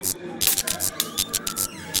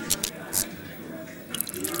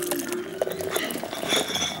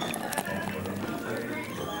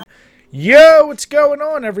Yo, what's going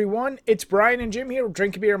on, everyone? It's Brian and Jim here.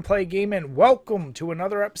 Drink a beer and play a game, and welcome to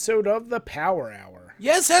another episode of the Power Hour.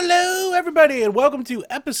 Yes, hello, everybody, and welcome to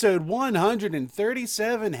episode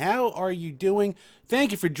 137. How are you doing?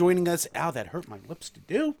 Thank you for joining us. Ow, that hurt my lips to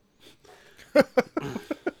do.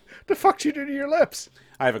 The fuck you do to your lips?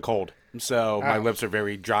 I have a cold, so my lips are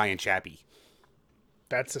very dry and chappy.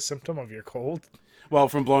 That's a symptom of your cold. Well,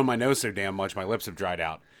 from blowing my nose so damn much, my lips have dried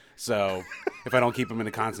out. So, if I don't keep them in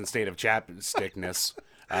a constant state of chapstickness,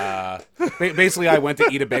 basically, I went to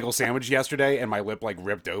eat a bagel sandwich yesterday, and my lip like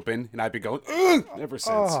ripped open, and I've been going ugh ever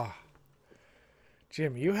since. Oh.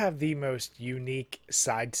 Jim, you have the most unique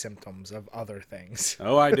side symptoms of other things.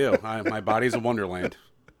 Oh, I do. My body's a wonderland,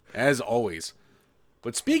 as always.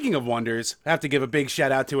 But speaking of wonders, I have to give a big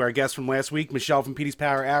shout out to our guests from last week, Michelle from Petey's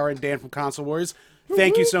Power Hour and Dan from Console Wars.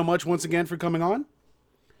 Thank you so much once again for coming on,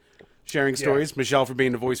 sharing stories. Michelle for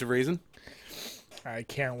being the voice of reason. I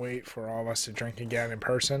can't wait for all of us to drink again in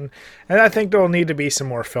person, and I think there'll need to be some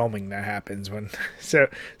more filming that happens so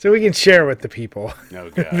we can share with the people. Oh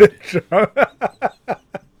God,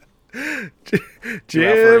 Jim,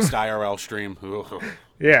 our first IRL stream.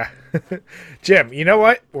 yeah, Jim. You know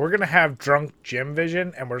what? We're gonna have drunk Jim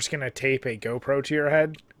vision, and we're just gonna tape a GoPro to your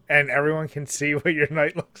head, and everyone can see what your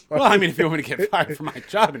night looks like. Well, I mean, if you want me to get fired from my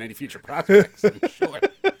job in any future prospects, I'm sure.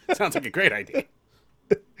 Sounds like a great idea.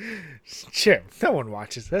 Jim, no one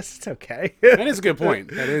watches this. It's okay. That is a good point.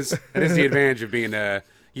 That is the advantage of being a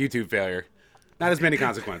YouTube failure. Not as many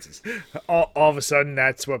consequences. all of a sudden,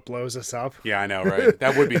 that's what blows us up. Yeah, I know, right?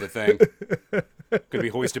 That would be the thing. Could be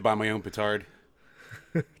hoisted by my own petard.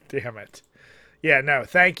 Damn it. Yeah, no,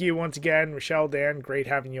 thank you once again, Michelle, Dan. Great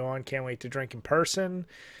having you on. Can't wait to drink in person.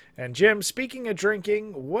 And Jim, speaking of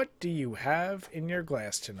drinking, what do you have in your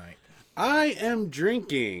glass tonight? I am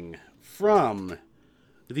drinking from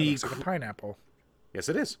the Looks like a pineapple. Yes,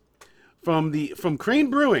 it is. From Crane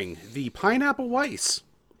Brewing, the Pineapple Weiss.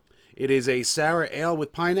 It is a sour ale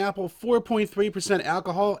with pineapple, 4.3%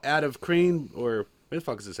 alcohol out of Crane, or where the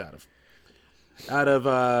fuck is this out of? Out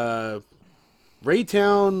of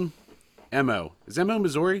Raytown, MO. Is MO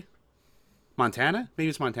Missouri? Montana? Maybe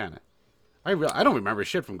it's Montana. I don't remember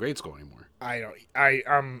shit from grade school anymore.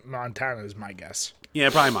 Montana is my guess. Yeah,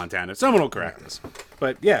 probably Montana. Someone will correct us.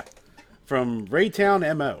 But yeah, from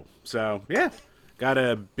Raytown, MO. So yeah, got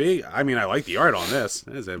a big. I mean, I like the art on this.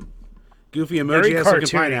 There's a goofy emoji ass looking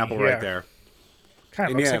pineapple right there.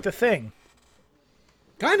 Kind of looks like the Thing.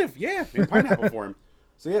 Kind of, yeah, in pineapple form.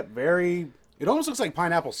 So yeah, it almost looks like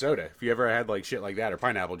pineapple soda. If you ever had like shit like that or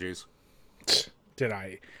pineapple juice. Did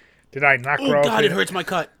I not grow up? Oh God, it hurts my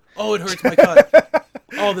cut. Oh, it hurts my cut.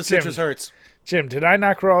 Oh, the citrus hurts. Jim, did I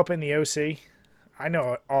not grow up in the OC? I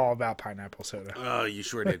know all about pineapple soda. Oh, you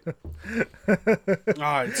sure did.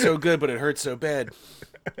 Oh, it's so good, but it hurts so bad.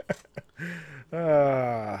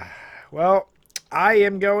 Well, I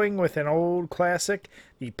am going with an old classic,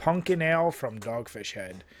 the Pumpkin Ale from Dogfish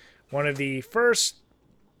Head. One of the first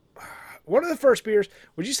beers.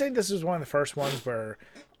 Would you say this was one of the first ones where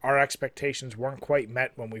our expectations weren't quite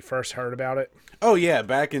met when we first heard about it? Oh yeah,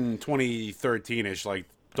 back in 2013ish, like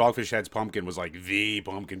Dogfish Head's pumpkin was like the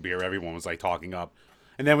pumpkin beer everyone was like talking up,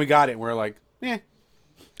 and then we got it and we're like, eh.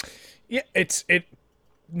 Yeah, it's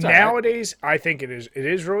nowadays. Right. I think it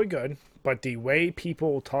is really good, but the way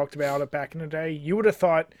people talked about it back in the day, you would have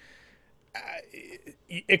thought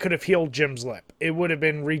it could have healed Jim's lip. It would have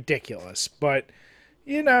been ridiculous, but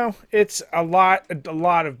you know, it's a lot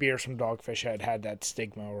of beers from Dogfish Head had that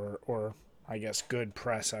stigma or I guess good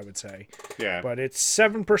press, I would say. Yeah. But it's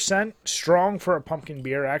 7%, strong for a pumpkin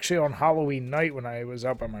beer. Actually, on Halloween night when I was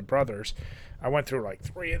up at my brother's, I went through like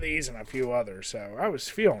 3 of these and a few others, so I was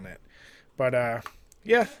feeling it. But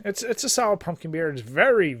yeah, it's a solid pumpkin beer. It's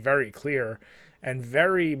very, very clear and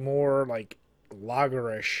very more like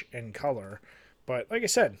lagerish in color. But like I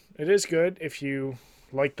said, it is good. If you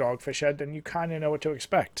like Dogfish Head, then you kind of know what to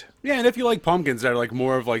expect. Yeah, and if you like pumpkins that are like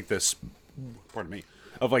more of like this, pardon me,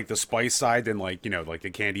 of like the spice side than like, you know, like the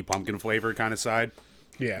candy pumpkin flavor kind of side.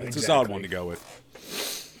 Yeah, it's a solid one to go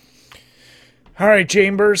with. All right,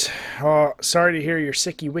 Chambers. Sorry to hear your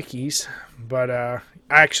sicky wickies, but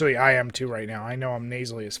actually I am too right now. I know I'm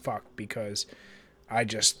nasally as fuck because I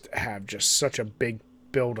just have such a big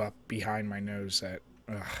buildup behind my nose that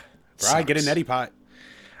Right, get a neti pot.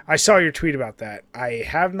 I saw your tweet about that. I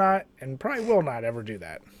have not and probably will not ever do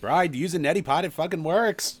that. Right, use a neti pot. It fucking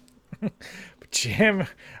works. But Jim,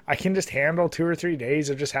 I can just handle 2 or 3 days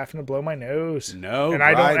of just having to blow my nose. No, and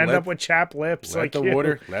I don't end up with chapped lips like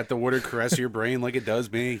you. Let the water caress your brain like it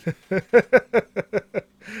does me.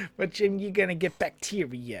 But Jim, you're gonna get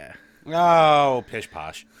bacteria. Oh, pish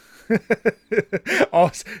posh.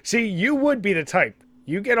 Oh, see, you would be the type.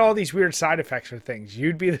 You get all these weird side effects for things.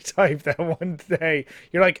 You'd be the type that one day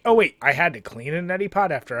you're like, oh wait, I had to clean a neti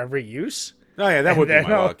pot after every use. Oh yeah, that would be my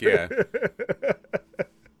luck. Yeah.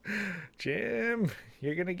 Jim,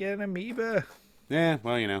 you're gonna get an amoeba. Yeah.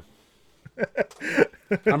 Well,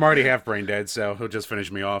 I'm already half brain dead, so he'll just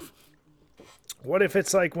finish me off. What if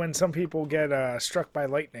it's like when some people get struck by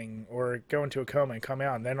lightning or go into a coma and come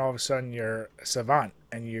out, and then all of a sudden you're a savant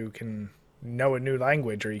and you can know a new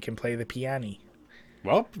language or you can play the piano?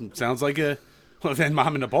 Well, sounds like a... Well, then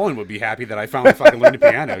Mom and Napoleon would be happy that I finally fucking learned the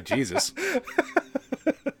piano. Jesus.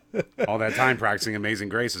 All that time practicing Amazing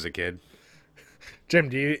Grace as a kid. Jim,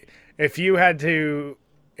 if you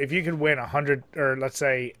could win 100, or let's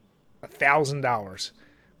say $1,000,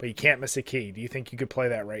 but you can't miss a key, do you think you could play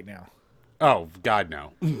that right now? Oh, God,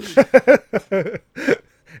 no.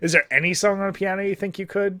 Is there any song on a piano you think you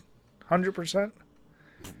could? 100%?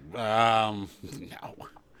 No.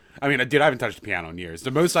 I mean, dude, I haven't touched the piano in years.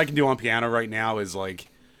 The most I can do on piano right now is like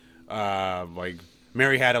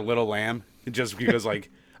Mary Had a Little Lamb, just because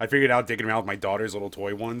like I figured out digging around with my daughter's little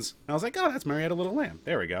toy ones. And I was like, oh, that's Mary Had a Little Lamb.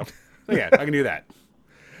 There we go. So yeah, I can do that.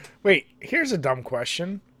 Wait, here's a dumb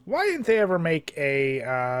question. Why didn't they ever make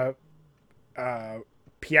a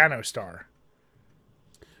Piano Star?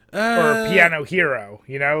 Or Piano Hero,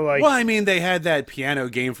 like... Well, I mean, they had that piano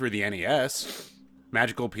game for the NES.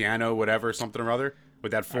 Magical Piano, whatever, something or other.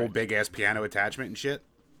 With that full big-ass piano attachment and shit.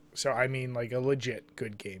 So, I mean, like a legit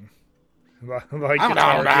good game. Like I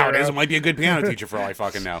don't know how it is. It might be a good piano teacher for all I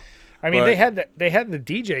fucking know. I mean, they had the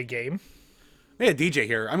DJ game. They had DJ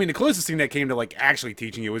here. I mean, the closest thing that came to, like, actually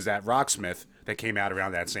teaching you was that Rocksmith that came out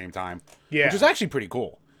around that same time. Yeah. Which was actually pretty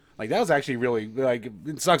cool. Like, that was actually really, like,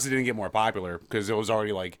 it sucks it didn't get more popular because it was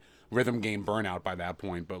already, like, rhythm game burnout by that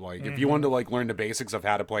point. But, like, if you wanted to, like, learn the basics of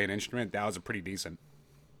how to play an instrument, that was a pretty decent.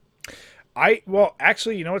 Well,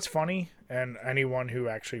 actually, you know what's funny? And anyone who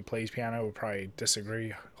actually plays piano would probably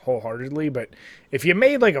disagree wholeheartedly, but if you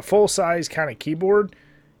made, like, a full-size kind of keyboard,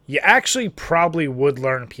 you actually probably would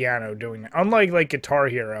learn piano doing that. Unlike, like, Guitar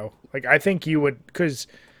Hero. Like, I think you would, because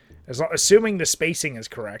assuming the spacing is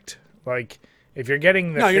correct, like... If you're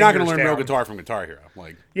getting the No, you're not going to learn real guitar from Guitar Hero.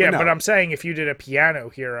 Like, yeah, but I'm saying if you did a Piano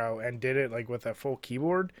Hero and did it like with a full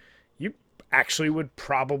keyboard, you actually would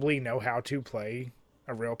probably know how to play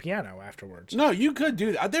a real piano afterwards. No, you could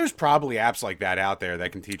do that. There's probably apps like that out there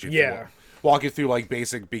that can teach you. Yeah. Walk you through like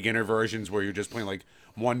basic beginner versions where you're just playing like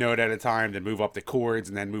one note at a time, then move up the chords,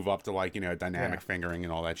 and then move up to like, dynamic fingering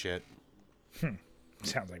and all that shit.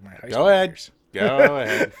 Sounds like my high school years. Go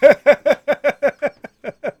ahead.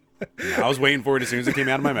 I was waiting for it as soon as it came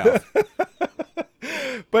out of my mouth.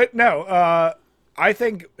 But no, I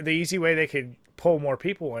think the easy way they could pull more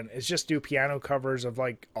people in is just do piano covers of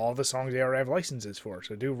like all the songs they already have licenses for.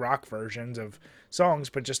 So do rock versions of songs,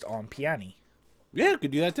 but just on piano. Yeah,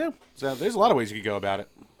 could do that too. So there's a lot of ways you could go about it.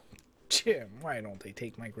 Jim, why don't they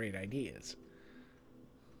take my great ideas?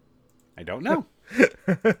 I don't know.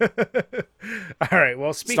 All right.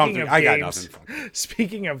 Well, speaking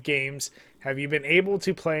of games, have you been able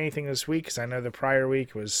to play anything this week? Because I know the prior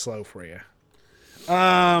week was slow for you.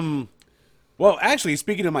 Well, actually,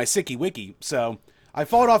 speaking of my sicky wiki, so I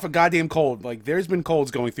fought off a goddamn cold. Like, there's been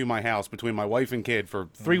colds going through my house between my wife and kid for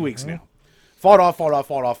 3 weeks now. Fought off.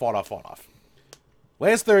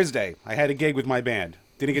 Last Thursday, I had a gig with my band.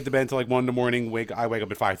 Didn't get to bed until like 1 in the morning. I wake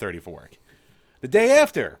up at 5:30 for work. The day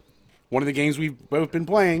after, one of the games we've both been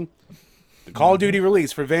playing, the Call of Duty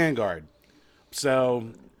release for Vanguard. So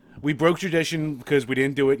we broke tradition because we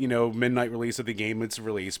didn't do it, midnight release of the game, it's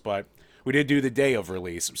release, but we did do the day of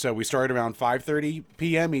release. So we started around 5:30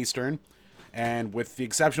 p.m. Eastern, and with the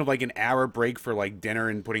exception of like an hour break for like dinner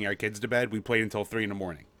and putting our kids to bed, we played until 3 in the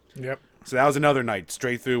morning. Yep. So that was another night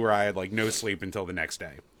straight through where I had like no sleep until the next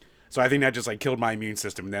day. So I think that just like killed my immune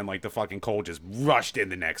system, and then like the fucking cold just rushed in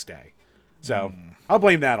the next day. So I'll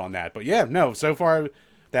blame that on that. But yeah, no, so far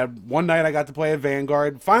that one night I got to play at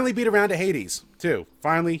Vanguard. Finally beat around to Hades, too.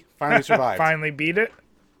 Finally survived. Finally beat it?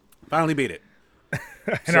 Finally beat it.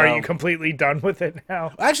 And are you completely done with it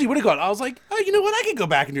now? Actually, what it got? I was like, oh, you know what? I could go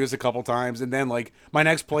back and do this a couple times. And then like my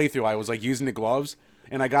next playthrough, I was like using the gloves,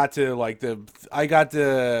 and I got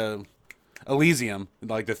to Elysium,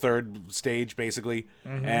 like the third stage basically,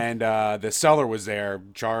 and the seller was there,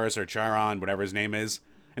 Charis or Charon, whatever his name is,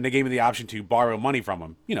 and they gave me the option to borrow money from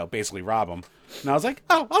him, basically rob him. And I was like,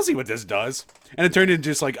 oh, I'll see what this does. And it turned into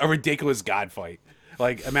just like a ridiculous god fight.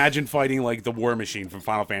 Like, imagine fighting like the War Machine from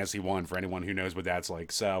Final Fantasy 1 for anyone who knows what that's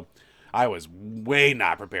like. So I was way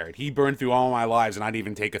not prepared. He burned through all my lives, and I didn't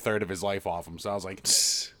even take a third of his life off him. So I was like,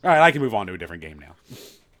 all right, I can move on to a different game now.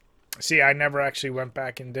 See, I never actually went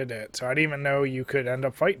back and did it, so I didn't even know you could end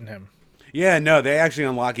up fighting him. Yeah, no, they actually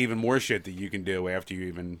unlock even more shit that you can do after you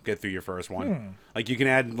even get through your first one. Like, you can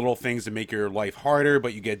add little things to make your life harder,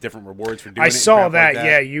 but you get different rewards for doing it. I and saw crap that, like that.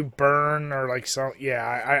 yeah, you burn or like so.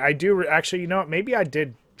 Yeah, I do actually. You know what? Maybe I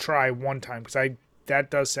did try one time because that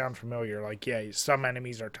does sound familiar. Like, yeah, some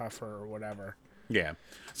enemies are tougher or whatever. Yeah.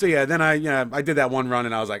 So, yeah, then I did that one run,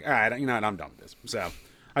 and I was like, all right, you know what, I'm done with this. So,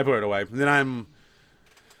 I put it away. Then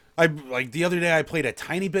like the other day I played a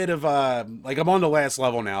tiny bit of like I'm on the last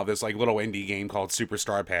level now, this like little indie game called Super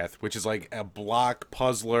Star Path, which is like a block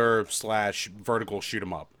puzzler / vertical shoot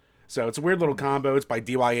 'em up. So it's a weird little combo. It's by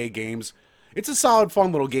DYA Games. It's a solid,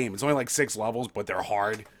 fun little game. It's only like 6 levels, but they're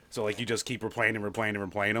hard. So like you just keep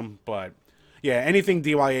replaying them. But yeah, anything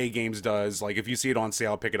DYA Games does, like if you see it on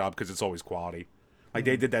sale, pick it up because it's always quality. Like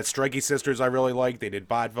they did that Strikey Sisters I really like. They did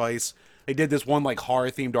Bot Vice. They did this one like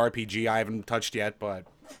horror themed RPG I haven't touched yet, but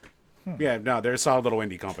yeah, no, they're a solid little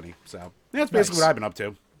indie company. So that's basically Nice. what I've been up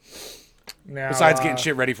to. Now, Besides getting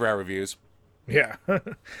shit ready for our reviews. yeah.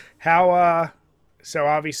 How So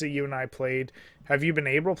obviously you and I played. Have you been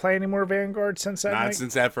able to play any more Vanguard since that Not night?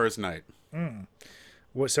 since that first night.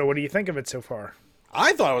 So what do you think of it so far?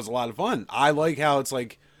 I thought it was a lot of fun. I like how it's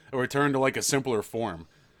like a return to like a simpler form.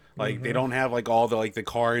 Like they don't have like all the like the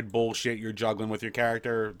card bullshit you're juggling with your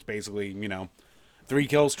character. It's basically, 3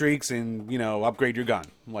 kill streaks and, upgrade your gun.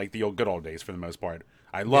 Like the good old days for the most part.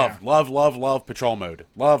 I love patrol mode.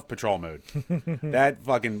 Love patrol mode. That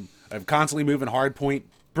fucking constantly moving hard point.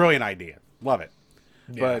 Brilliant idea. Love it.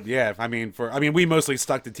 But yeah, we mostly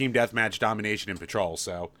stuck to team deathmatch, domination, and patrol.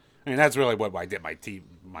 So that's really what I did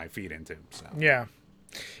my feet into. So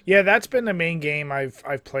Yeah, that's been the main game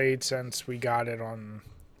I've played since we got it on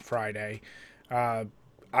Friday.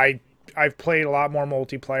 I've played a lot more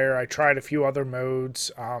multiplayer. I tried a few other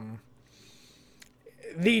modes.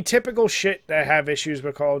 The typical shit that have issues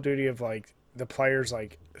with Call of Duty of like the players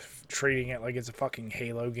like treating it like it's a fucking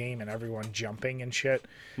Halo game and everyone jumping and shit.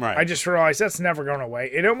 right. I just realized that's never going away.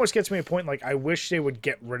 It almost gets me a point like I wish they would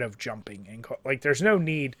get rid of jumping and like there's no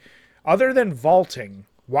need other than vaulting.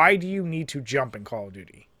 Why do you need to jump in Call of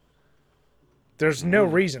Duty? There's no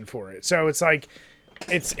reason for it. So it's like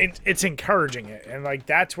it's encouraging it, and like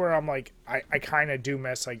that's where I'm like I kind of do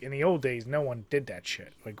miss like in the old days no one did that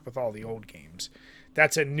shit like with all the old games.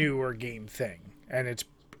 That's a newer game thing, and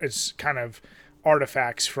it's kind of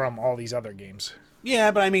artifacts from all these other games.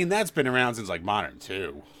 Yeah, but that's been around since like modern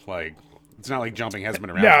too. Like it's not like jumping hasn't been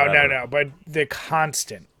around. No, forever. but the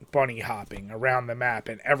constant bunny hopping around the map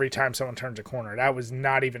and every time someone turns a corner, that was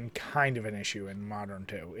not even kind of an issue in Modern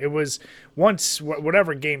 2. It was once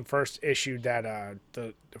whatever game first issued that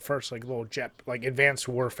the first like little jet like Advanced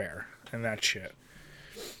Warfare and that shit.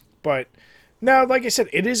 But no, like I said,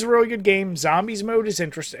 it is a really good game. Zombies mode is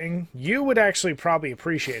interesting. You would actually probably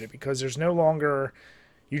appreciate it because there's no longer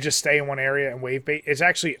you just stay in one area and wave bait. It's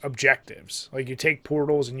actually objectives. Like you take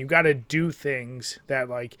portals and you got to do things that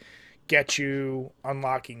like get you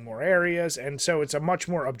unlocking more areas, and so it's a much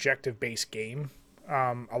more objective based game.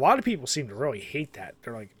 A lot of people seem to really hate that.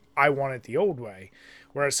 They're like, I want it the old way,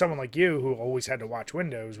 whereas someone like you who always had to watch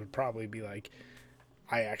Windows would probably be like,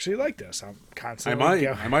 I actually like this. I'm constantly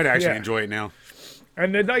I might actually enjoy it now.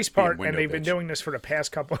 And the nice part, window and they've been bitch. doing this for the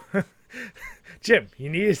past couple Jim, you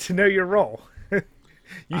needed to know your role.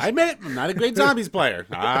 I admit I'm not a great zombies player.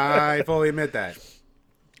 I fully admit that.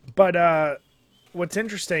 But what's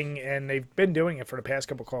interesting, and they've been doing it for the past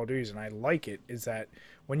couple Call of Duties, and I like it, is that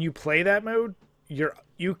when you play that mode,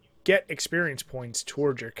 you get experience points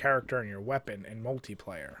towards your character and your weapon in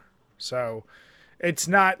multiplayer. So it's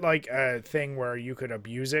not like a thing where you could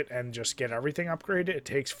abuse it and just get everything upgraded. It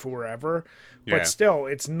takes forever. Yeah. But still,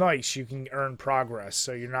 it's nice. You can earn progress,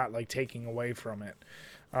 so you're not like taking away from it.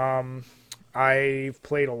 I've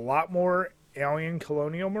played a lot more Alien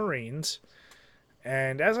Colonial Marines.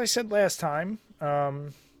 And as I said last time,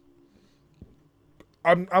 I'm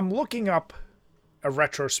looking up a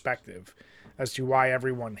retrospective as to why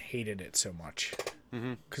everyone hated it so much,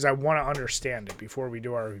 because I want to understand it before we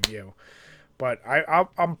do our review. But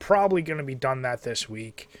I'm probably going to be done that this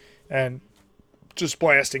week and just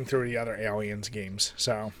blasting through the other Aliens games.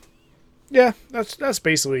 So yeah, that's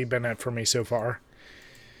basically been it for me so far.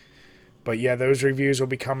 But yeah, those reviews will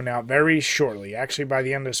be coming out very shortly. Actually, by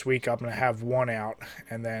the end of this week, I'm going to have one out.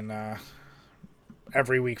 And then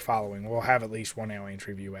every week following, we'll have at least one Aliens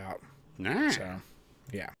review out. Nah. So,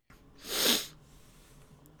 yeah.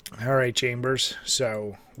 All right, Chambers.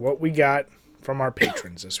 So, what we got from our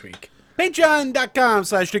patrons this week?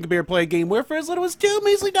 Patreon.com/drinkabierplayagame, where for as little as $2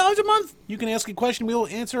 measly a month, you can ask a question we will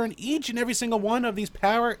answer on each and every single one of these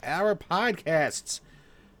Power Hour podcasts.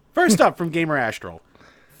 First up from Gamer Astral,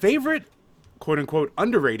 favorite quote unquote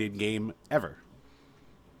underrated game ever.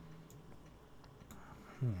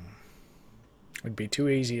 It'd be too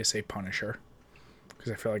easy to say Punisher,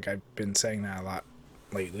 because I feel like I've been saying that a lot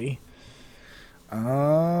lately.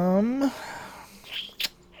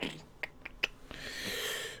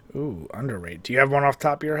 Ooh, underrated. Do you have one off the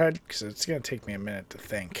top of your head? Because it's gonna take me a minute to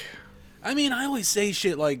think. I mean, I always say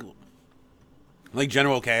shit like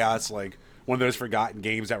General Chaos, like one of those forgotten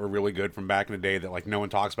games that were really good from back in the day that like no one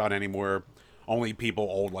talks about anymore. Only people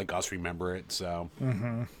old like us remember it. So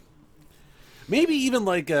maybe even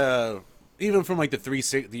like even from like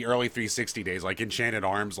the early 360 days, like Enchanted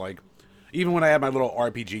Arms. Like even when I had my little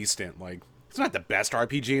RPG stint, like it's not the best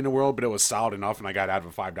RPG in the world, but it was solid enough, and I got out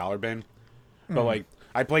of a $5 bin. But like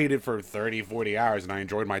I played it for 30, 40 hours, and I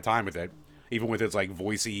enjoyed my time with it, even with its like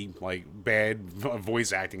voicey, like bad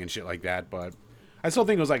voice acting and shit like that. But I still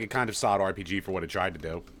think it was like a kind of solid RPG for what it tried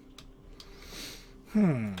to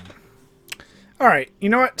do. All right, you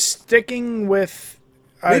know what? Sticking with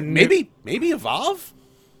Maybe Evolve.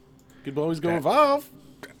 Could always go Evolve.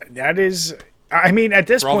 that is. I mean, at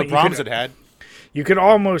this For all the point, problems it had. you could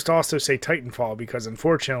almost also say Titanfall, because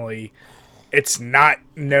unfortunately, it's not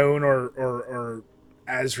known or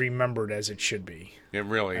as remembered as it should be. It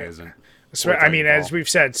really isn't. I mean, as we've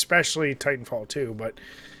said, especially Titanfall 2, but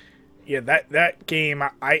yeah, that game,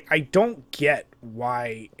 I don't get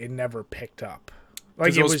why it never picked up.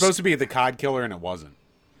 Like it was supposed to be the COD killer, and it wasn't.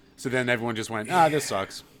 So then everyone just went, this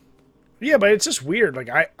sucks. Yeah, but it's just weird. Like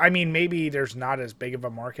I mean, maybe there's not as big of a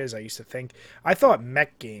market as I used to think. I thought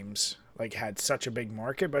mech games like had such a big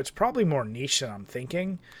market, but it's probably more niche than I'm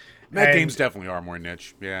thinking. Mech games definitely are more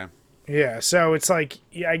niche, yeah. Yeah, so it's like,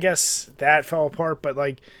 yeah, I guess that fell apart, but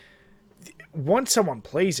like once someone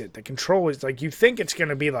plays it, the control is like, you think it's going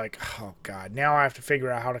to be like, oh god, now I have to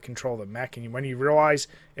figure out how to control the mech, and when you realize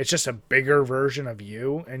it's just a bigger version of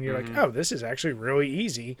you, and you're like, oh, this is actually really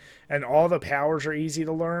easy, and all the powers are easy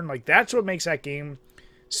to learn. Like that's what makes that game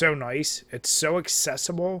so nice. It's so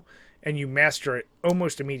accessible, and you master it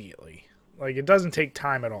almost immediately. Like it doesn't take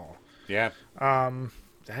time at all. Yeah.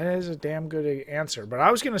 That is a damn good answer. But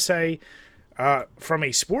I was going to say, from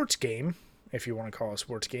a sports game, if you want to call it a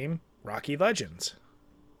sports game, Rocky Legends.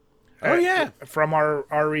 Oh, yeah. From our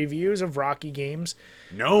reviews of Rocky games.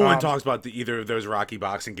 No one talks about either of those Rocky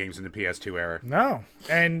boxing games in the PS2 era. No.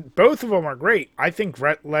 And both of them are great. I think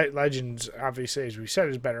Legends, obviously, as we said,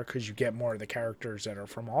 is better because you get more of the characters that are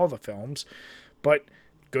from all the films. But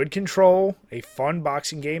good control, a fun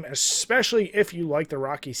boxing game, especially if you like the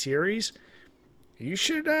Rocky series. You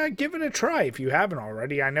should give it a try if you haven't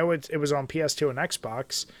already. I know it was on PS2 and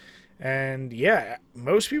Xbox. And yeah,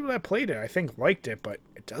 most people that played it, I think, liked it, but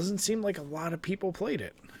it doesn't seem like a lot of people played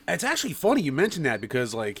it. It's actually funny you mentioned that,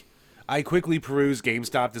 because like I quickly perused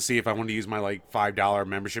GameStop to see if I wanted to use my like $5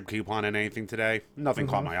 membership coupon on anything today. Nothing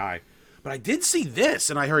caught my eye. But I did see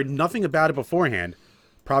this, and I heard nothing about it beforehand.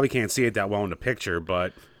 Probably can't see it that well in the picture,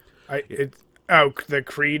 but the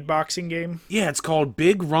Creed boxing game? Yeah, it's called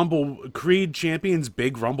Big Rumble, Creed Champions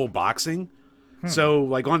Big Rumble Boxing. So,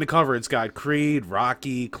 like, on the cover, it's got Creed,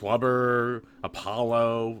 Rocky, Clubber,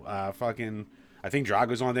 Apollo, I think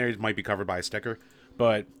Drago's on there. It might be covered by a sticker.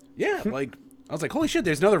 But, yeah, like, I was like, holy shit,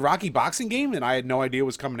 there's another Rocky boxing game? And I had no idea it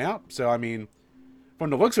was coming out. So, I mean,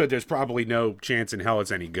 from the looks of it, there's probably no chance in hell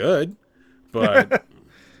it's any good. But,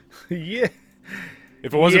 yeah.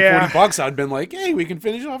 If it wasn't $40, I'd been like, hey, we can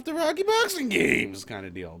finish off the Rocky boxing games kind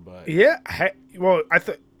of deal. But yeah, well, I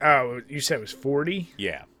thought, you said it was 40?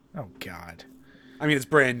 Yeah. Oh, God. I mean, it's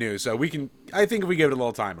brand new, so I think if we give it a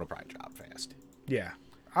little time, it'll probably drop fast. Yeah.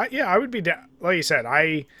 I would be down. Like you said,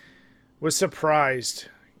 I was surprised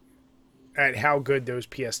at how good those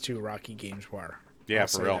PS2 Rocky games were. Yeah,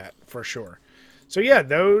 for real. For sure. So yeah,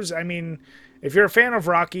 those, I mean, if you're a fan of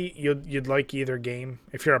Rocky, you'd like either game.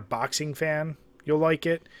 If you're a boxing fan, you'll like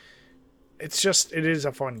it. It is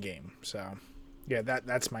a fun game. So yeah,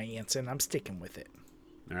 that's my answer, and I'm sticking with it.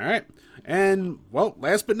 All right. And, well,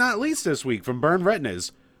 last but not least this week from Burn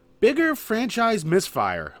Retinas, bigger franchise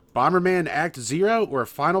misfire, Bomberman Act Zero or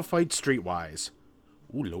Final Fight Streetwise?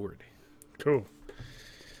 Ooh, Lord. Cool.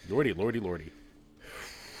 Lordy, lordy, lordy.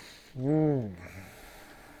 Ooh.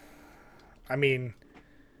 I mean,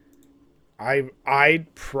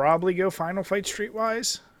 I'd probably go Final Fight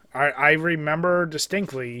Streetwise. I remember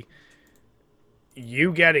distinctly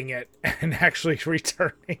you getting it and actually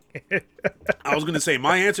returning it. I was going to say,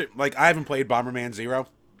 my answer, like, I haven't played Bomberman Zero,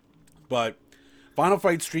 but Final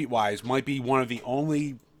Fight Streetwise might be one of the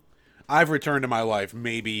only I've returned in my life,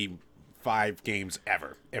 maybe 5 games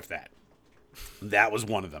ever, if that. That was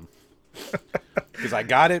one of them. Because I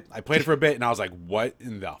got it, I played it for a bit, and I was like, what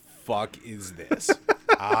in the fuck is this?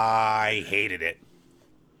 I hated it.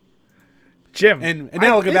 Jim, And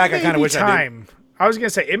now looking back, I kind of wish I did. I was gonna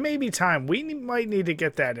say it may be time. We might need to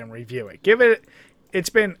get that and review it. Give it. It's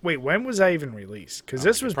been when was I even released? Because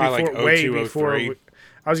this was before, like way 02, before. 03.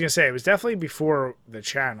 I was gonna say it was definitely before the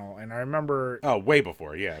channel, and I remember. Oh, way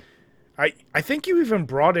before, yeah. I think you even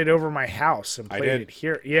brought it over my house and played did. it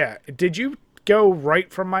here. Yeah, did you go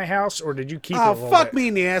right from my house or did you keep it? Oh, A little fuck bit? me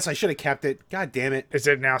in the ass. I should have kept it. God damn it. Is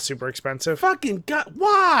it now super expensive? Fucking God.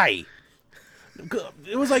 Why?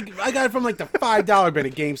 It was like, I got it from like the $5 bin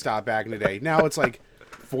at GameStop back in the day. Now it's like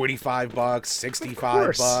 $45,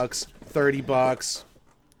 $65, $30.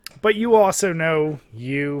 But you also know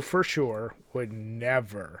you for sure would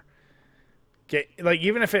never get, like,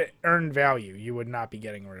 even if it earned value, you would not be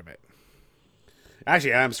getting rid of it.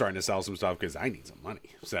 Actually, I'm starting to sell some stuff because I need some money.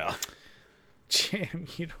 So, Jim,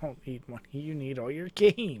 you don't need money. You need all your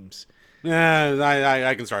games. yeah,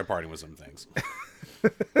 I can start partying with some things.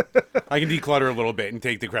 I can declutter a little bit and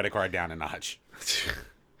take the credit card down a notch.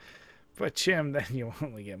 But, Jim, then you'll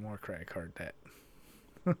only get more credit card debt.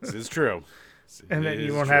 This is true. And then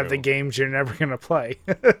you won't have the games you're never going to play.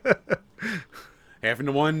 Half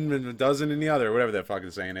into one and a dozen in the other, whatever that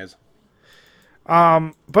fucking saying is.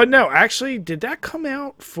 But no, actually, did that come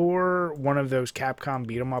out for one of those Capcom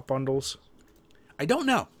beat 'em up bundles? I don't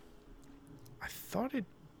know. I thought it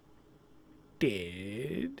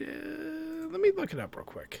did. Let me look it up real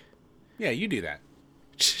quick. Yeah, you do that.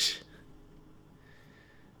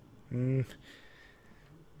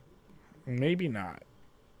 Maybe not.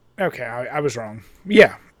 Okay, I was wrong.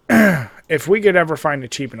 Yeah. If we could ever find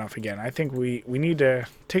it cheap enough again, I think we need to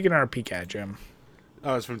take another peek at it, Jim.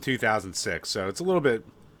 Oh, it's from 2006, so it's a little bit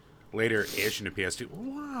later-ish in the PS2.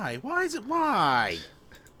 Why? Why is it? Why?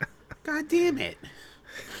 God damn it!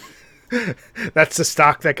 That's the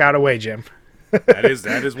stock that got away, Jim. That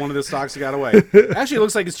is one of the stocks that got away. Actually, it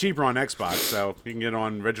looks like it's cheaper on Xbox, so you can get it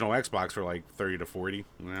on original Xbox for like 30 to 40.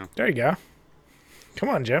 Yeah. There you go. Come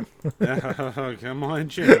on, Jim. Come on,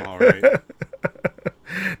 Jim. All right.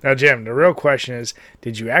 Now, Jim, the real question is,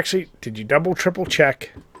 did you double, triple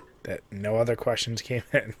check that no other questions came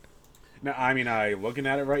in? No, I mean, looking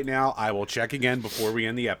at it right now, I will check again before we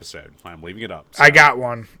end the episode. I'm leaving it up. So. I got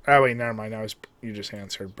one. Oh, wait, never mind. You just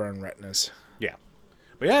answered burn retinas. Yeah.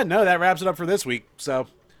 But yeah, no, that wraps it up for this week. So,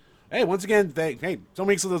 hey, once again, some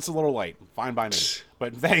weeks it's a little light. Fine by me.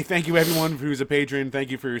 But thank you, everyone who's a patron.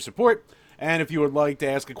 Thank you for your support. And if you would like to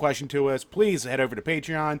ask a question to us, please head over to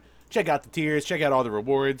Patreon. Check out the tiers. Check out all the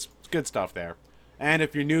rewards. It's good stuff there. And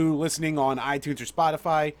if you're new listening on iTunes or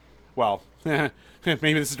Spotify, well,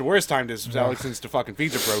 maybe this is the worst time to sell it since the fucking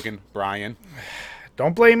feeds are broken, Brian.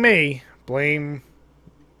 Don't blame me. Blame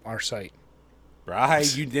our site. Brian,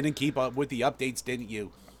 you didn't keep up with the updates, didn't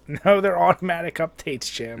you? No, they're automatic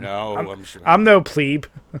updates, Jim. No, I'm sure. I'm no plebe.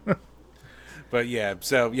 But yeah,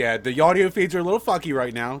 so yeah, the audio feeds are a little fucky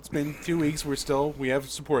right now. It's been 2 weeks. We have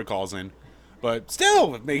support calls in. But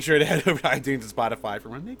still, make sure to head over to iTunes and Spotify for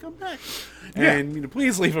when they come back. Yeah. And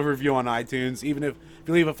please leave a review on iTunes. Even if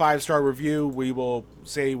you leave a 5-star review, we will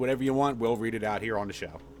say whatever you want. We'll read it out here on the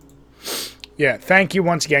show. Yeah, thank you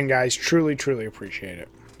once again, guys. Truly, truly appreciate it.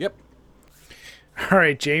 Yep. All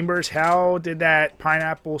right, Chambers, how did that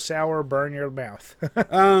pineapple sour burn your mouth?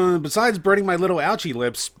 Besides burning my little ouchie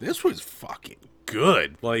lips, this was fucking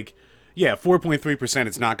good. Like, yeah, 4.3%,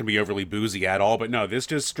 it's not going to be overly boozy at all. But no, this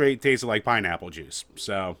just straight tasted like pineapple juice.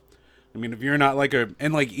 So, I mean, if you're not like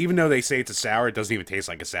and like, even though they say it's a sour, it doesn't even taste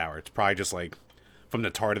like a sour. It's probably just like from the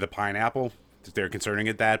tart of the pineapple, if they're concerning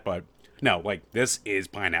it that. But no, like, this is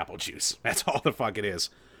pineapple juice. That's all the fuck it is.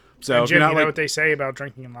 So, And if you're Jim, not you know like, what they say about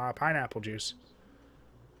drinking a lot of pineapple juice?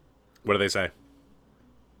 what do they say?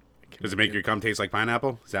 Does it make your cum taste like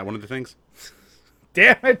pineapple? Is that one of the things?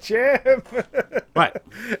 Damn it, Jim! What?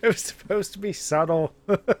 It was supposed to be subtle.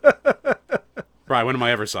 Brian, when am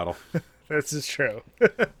I ever subtle? This is true.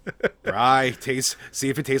 Brian, see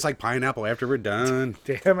if it tastes like pineapple after we're done.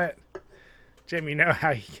 Damn it. Jim, you know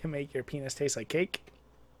how you can make your penis taste like cake?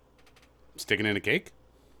 Sticking in a cake?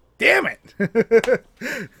 Damn it!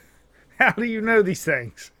 How do you know these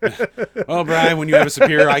things? Well, Brian, when you have a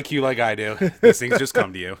superior IQ like I do, these things just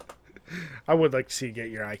come to you. I would like to see you get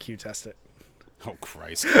your IQ tested. Oh,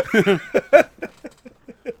 Christ.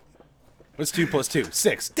 What's 2 plus 2?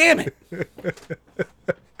 6. Damn it!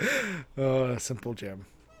 Oh, simple Jim.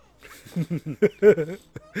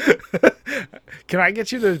 Can I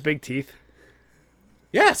get you those big teeth?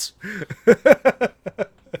 Yes!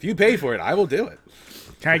 If you pay for it, I will do it.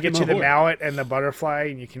 Can I get you the mallet and the butterfly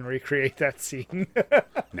and you can recreate that scene?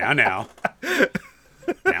 Now. Now.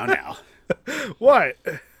 What?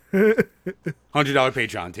 $100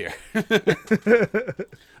 Patreon tier.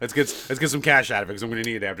 let's get some cash out of it because I'm going to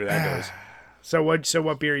need it after that goes. So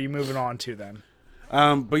what beer are you moving on to then?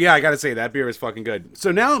 But yeah, I gotta say that beer is fucking good.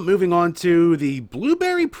 So now moving on to the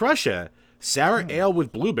Blueberry Prussia Sour Ale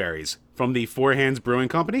with Blueberries from the Four Hands Brewing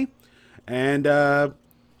Company. And where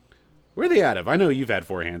are they out of? I know you've had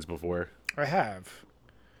Four Hands before. I have.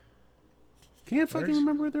 Can't fucking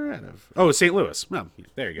remember where they're out of. Oh, St. Louis. Oh,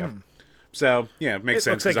 there you go. So yeah, it makes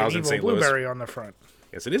sense Looks like because I an was in evil St. Louis. blueberry on the front.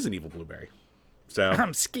 Yes, it is an evil blueberry. So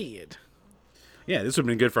I'm scared. yeah, this would have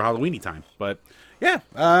been good for Halloweeny time. But yeah,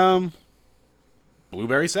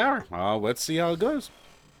 blueberry sour. Let's see how it goes.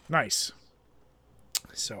 Nice.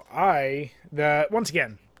 So once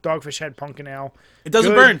again, Dogfish Head Pumpkin Ale. It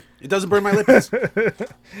doesn't Good. burn. It doesn't burn my lips.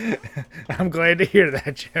 I'm glad to hear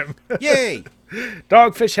that, Jim. Yay!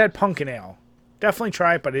 Dogfish Head Pumpkin Ale. Definitely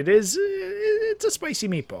try it, but it's a spicy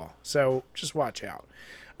meatball, so just watch out.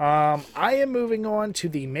 I am moving on to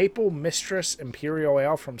the Maple Mistress Imperial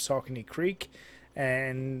Ale from Saucony Creek,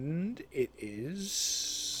 and it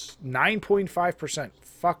is 9.5%.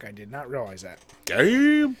 Fuck, I did not realize that.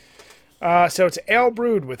 Damn. So it's ale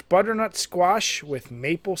brewed with butternut squash with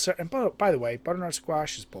maple syrup. And by the way, butternut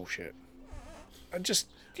squash is bullshit. Just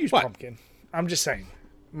use What? pumpkin. I'm just saying.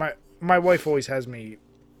 My wife always has me.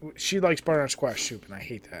 She likes butternut squash soup, and I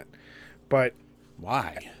hate that. But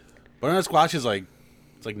Why? Butternut squash is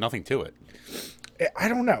it's like nothing to it. I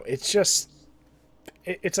don't know. It's just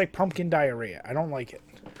it's like pumpkin diarrhea. I don't like it.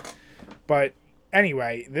 But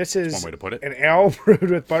anyway, this is one way to put it. an ale brewed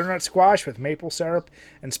with butternut squash with maple syrup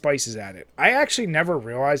and spices added. I actually never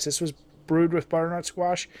realized this was brewed with butternut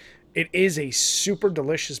squash. It is a super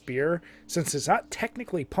delicious beer. Since it's not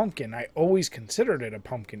technically pumpkin, I always considered it a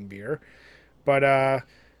pumpkin beer. But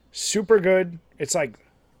super good. It's like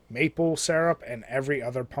maple syrup and every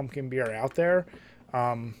other pumpkin beer out there.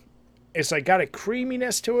 It's like got a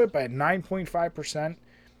creaminess to it, but at 9.5%.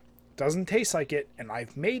 Doesn't taste like it, and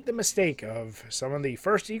I've made the mistake of some of the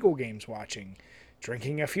first Eagle games watching,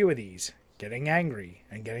 drinking a few of these, getting angry,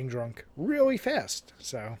 and getting drunk really fast.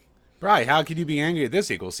 So, Right, how could you be angry at this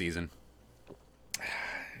Eagle season?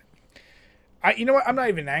 you know what? I'm not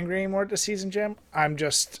even angry anymore at the season, Jim. I'm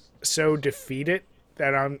just so defeated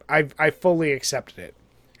that I fully accepted it.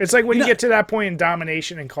 It's like when you get to that point in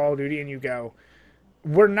domination in Call of Duty and you go,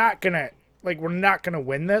 we're not gonna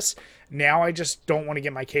win this. Now I just don't want to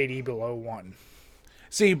get my KD below 1.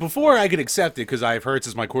 See, before I could accept it because I have Hurts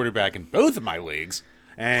as my quarterback in both of my leagues,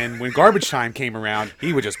 and when garbage time came around,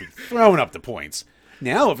 he would just be throwing up the points.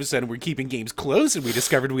 Now, all of a sudden, we're keeping games close, and we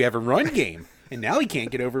discovered we have a run game, and now he can't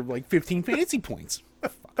get over, 15 fantasy points.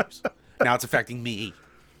 Fuckers. Now it's affecting me.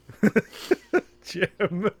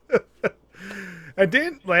 Jim. I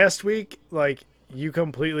didn't last week, you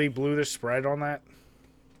completely blew the spread on that.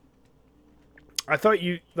 I thought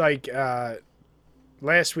you,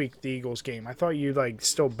 last week, the Eagles game, I thought you,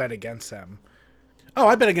 still bet against them. Oh,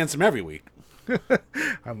 I bet against him every week.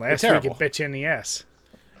 And last week, it bit you in the ass.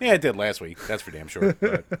 Yeah, it did last week. That's for damn sure.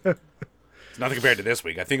 But it's nothing compared to this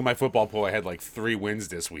week. I think in my football pool, I had 3 wins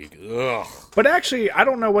this week. Ugh. But actually, I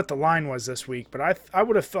don't know what the line was this week, but I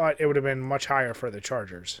would have thought it would have been much higher for the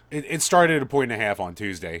Chargers. It started at 1.5 on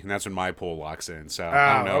Tuesday, and that's when my pool locks in. So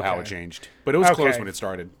I don't know how it changed. But it was close when it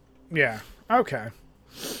started. Yeah. Okay.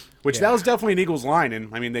 That was definitely an Eagles line,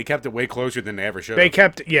 and, they kept it way closer than they ever should. They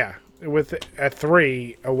kept, with a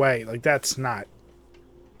 3 away. That's not...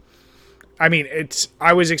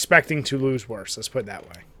 I was expecting to lose worse. Let's put it that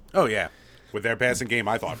way. Oh, yeah. With their passing game,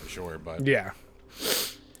 I thought for sure. But yeah.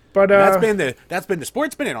 But that's been the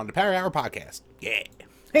Sports Minute on the Power Hour podcast. Yeah.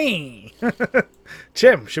 Hey,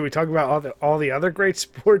 Jim, should we talk about all the other great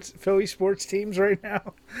Philly sports teams right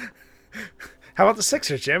now? How about the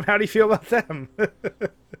Sixers, Jim? How do you feel about them?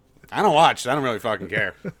 I don't watch. I don't really fucking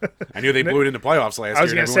care. I knew they blew it in the playoffs last year.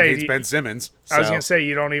 And everyone hates Ben Simmons. So. I was gonna say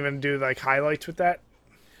you don't even do highlights with that.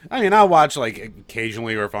 I'll watch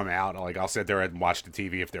occasionally, or if I'm out, I'll sit there and watch the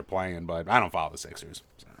TV if they're playing. But I don't follow the Sixers.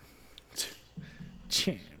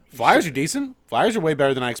 So. Flyers are decent. Flyers are way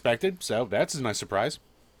better than I expected. So that's a nice surprise.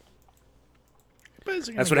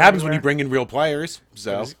 That's what happens when you bring in real players.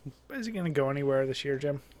 So is he gonna go anywhere this year,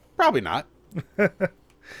 Jim? Probably not.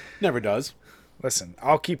 Never does. Listen,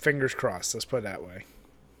 I'll keep fingers crossed. Let's put it that way.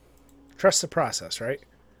 Trust the process, right?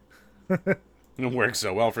 It works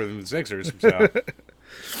so well for the Sixers. So.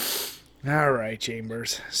 All right,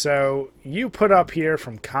 Chambers. So you put up here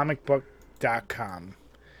from comicbook.com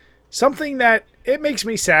something that it makes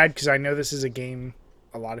me sad because I know this is a game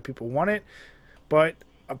a lot of people want it, but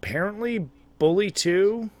apparently Bully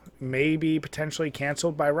 2 may be potentially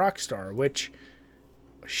canceled by Rockstar, which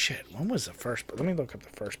shit. When was the first? Let me look up the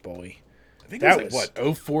first bully. I think That it was like,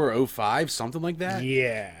 what, 04, 05, something like that?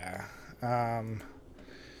 Yeah.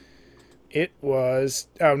 It was.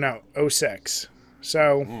 Oh no, '06.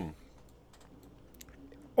 So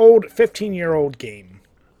old 15-year-old game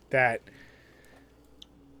that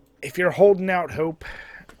if you're holding out hope,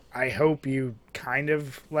 I hope you kind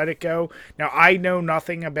of let it go. Now, I know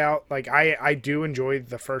nothing about, like, I do enjoy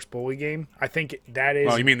the first bully game. I think that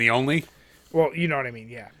is, Oh, you mean the only? well, you know what I mean,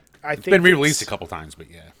 yeah. I It's think been re-released a couple times, but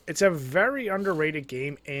yeah. it's a very underrated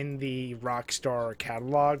game in the Rockstar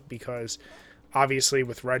catalog because obviously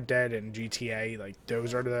with Red Dead and GTA, like,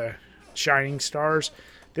 those are the shining stars.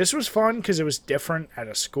 This was fun because it was different at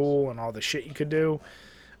a school and all the shit you could do.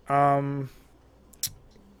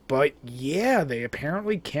 But yeah, they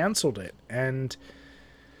apparently canceled it, and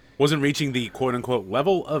Wasn't reaching the quote-unquote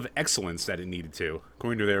level of excellence that it needed to,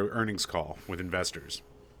 according to their earnings call with investors.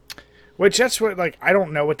 which that's what, like, I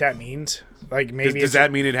don't know what that means. Like, maybe Does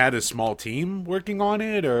that mean it had a small team working on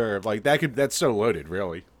it, or like that's so loaded,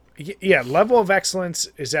 really? yeah, level of excellence,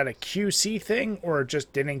 is that a QC thing or it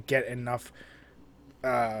just didn't get enough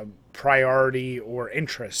priority or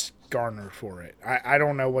interest garnered for it? I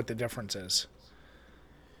don't know what the difference is.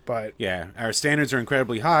 But Yeah, our standards are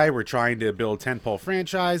incredibly high. We're trying to build tentpole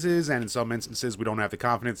franchises, and in some instances, we don't have the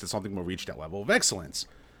confidence that something will reach that level of excellence,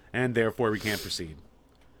 and therefore we can't proceed.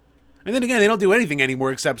 And then again, they don't do anything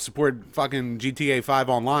anymore except support fucking GTA 5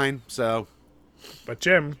 online. So,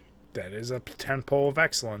 Jim, that is a tentpole of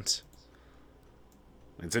excellence.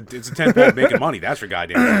 it's a tentpole making money. That's for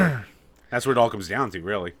goddamn sure. That's what it all comes down to,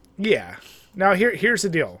 really. Yeah. Now here's the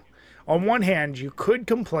deal. On one hand, you could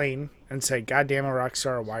complain and say, "God damn it,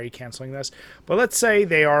 Rockstar, why are you canceling this?" But let's say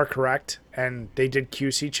they are correct and they did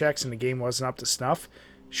QC checks and the game wasn't up to snuff.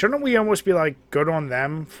 Shouldn't we almost be like, good on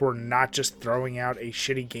them for not just throwing out a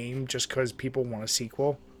shitty game just because people want a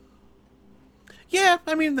sequel? Yeah,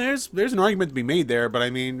 I mean, there's an argument to be made there, but I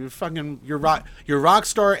mean, you're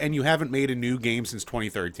Rockstar, and you haven't made a new game since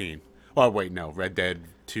 2013. Oh wait, no, Red Dead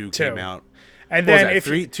 2 came out. And What was then that,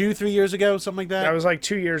 if 3 years ago, something like that? that was like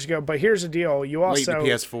 2 years ago, but here's the deal: you Late in also the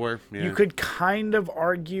PS4. Yeah. you could kind of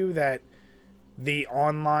argue that the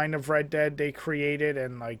online of Red Dead they created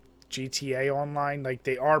and like GTA Online, like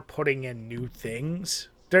they are putting in new things.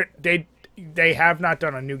 They have not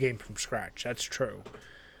done a new game from scratch. That's true,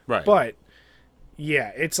 right. but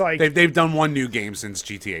yeah, it's like. They've done one new game since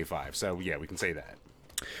GTA 5, so yeah, we can say that.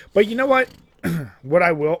 But you know what? What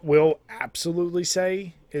I will absolutely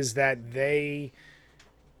say is that they,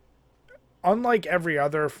 unlike every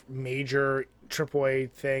other major AAA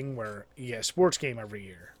thing where you get a sports game every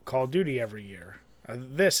year, Call of Duty every year,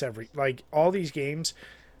 like all these games,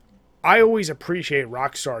 I always appreciate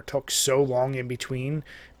Rockstar took so long in between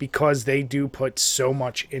because they do put so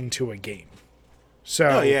much into a game. So,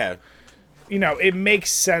 Oh yeah. you know, it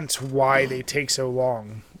makes sense why they take so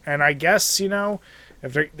long. And I guess, you know,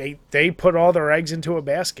 if they put all their eggs into a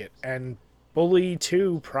basket, and Bully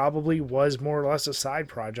 2 probably was more or less a side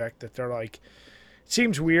project that they're like, it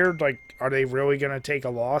seems weird, like, are they really going to take a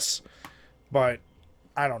loss? But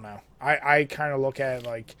I don't know. I kind of look at it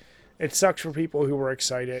like, it sucks for people who were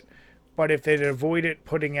excited, but if they'd avoided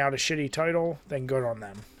putting out a shitty title, then good on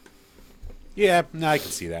them. Yeah, no, I can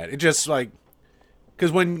see that. It just like,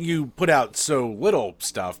 because when you put out so little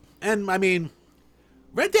stuff, and I mean,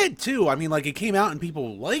 Red Dead 2, I mean, like, it came out and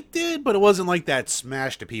people liked it, but it wasn't like that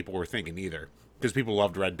smash that people were thinking either, because people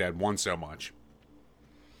loved Red Dead 1 so much.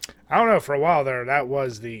 I don't know, for a while there, that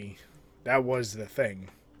was the thing.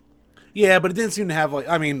 Yeah, but it didn't seem to have, like,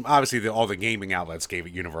 I mean, obviously all the gaming outlets gave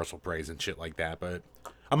it universal praise and shit like that, but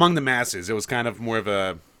among the masses, it was kind of more of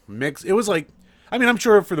a mix. It was like, I mean, I'm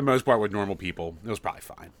sure for the most part with normal people, it was probably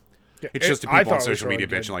fine. It's just the I people on thought it was social media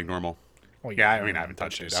really bitching good. like normal. Well, Yeah, I mean, I haven't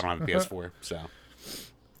touched it. I don't have a PS4, so.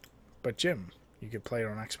 But Jim, you could play it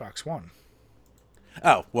on Xbox One.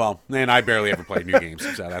 Oh, well, and I barely ever play new games,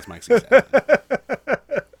 so that's my excuse.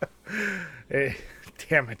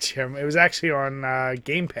 Damn it, Jim. It was actually on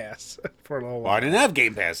Game Pass for a little Well, I while. didn't have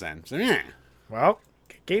Game Pass then, so yeah. Well,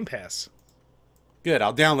 Game Pass. Good,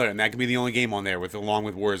 I'll download it, and that can be the only game on there along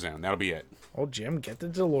with Warzone. That'll be it. Old Jim, get the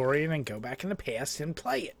DeLorean and go back in the past and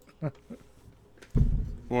play it.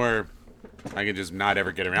 Or I could just not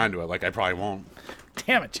ever get around to it, like I probably won't.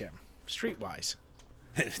 Damn it, Jim. Streetwise.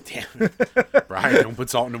 Damn it. Brian, don't put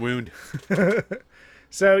salt in the wound.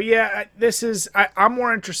 So yeah, I'm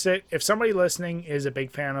more interested if somebody listening is a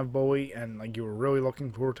big fan of Bully and like you were really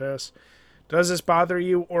looking forward to this. Does this bother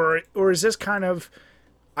you, or is this kind of?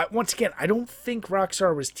 Once again, I don't think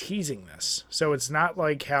Rockstar was teasing this, so it's not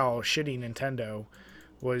like how shitty Nintendo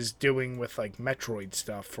was doing with like Metroid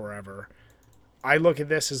stuff forever. I look at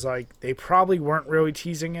this as like they probably weren't really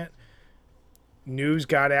teasing it. News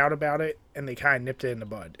got out about it, and they kind of nipped it in the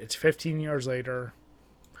bud. It's 15 years later.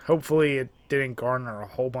 Hopefully, it didn't garner a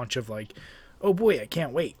whole bunch of like, oh boy, I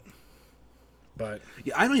can't wait. But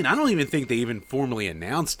Yeah, I mean, I don't even think they even formally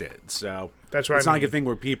announced it. So that's what it's I not mean. like a thing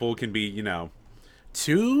where people can be,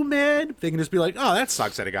 too mad. They can just be like, oh, that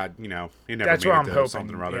sucks that it got, it never That's made what it I'm to hoping.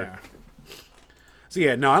 something or other. Yeah. So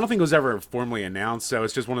yeah, no, I don't think it was ever formally announced. So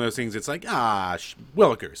it's just one of those things. It's like,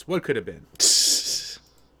 Willikers, what could have been?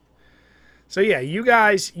 So yeah, you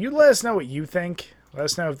guys, you let us know what you think. Let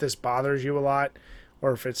us know if this bothers you a lot,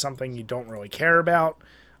 or if it's something you don't really care about.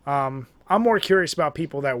 I'm more curious about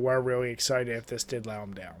people that were really excited if this did let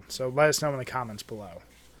them down. So let us know in the comments below.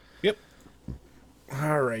 Yep.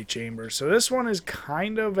 All right, Chambers. So this one is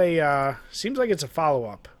kind of a seems like it's a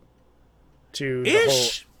follow-up to the whole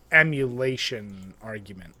emulation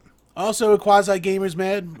argument. Also, a quasi gamers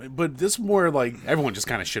mad, but this more like everyone just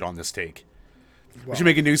kind of shit on this take. We should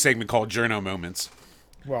make a new segment called Journo Moments,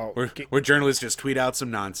 Well, where journalists just tweet out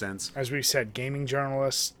some nonsense. as we said, gaming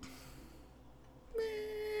journalists.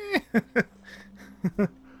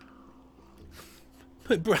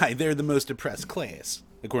 But Brian, they're the most oppressed class,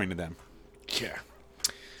 according to them. Yeah.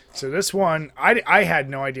 So this one, I had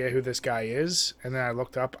no idea who this guy is, and then I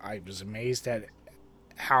looked up. I was amazed at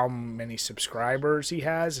how many subscribers he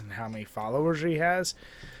has and how many followers he has.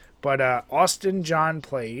 But Austin John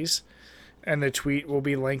Plays, and the tweet will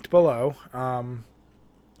be linked below. Wow,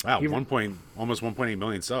 almost 1.8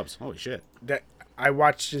 million subs. Holy shit. That I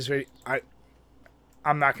watched his video.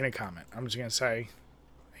 I'm not going to comment. I'm just going to say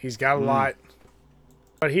he's got a lot.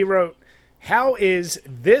 But he wrote, "How is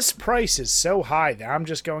this price is so high that I'm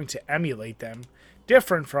just going to emulate them?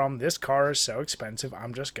 Different from this car is so expensive,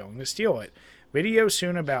 I'm just going to steal it. Video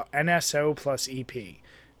soon about NSO plus EP."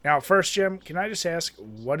 Now, first, Jim, can I just ask,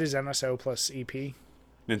 what is NSO plus EP?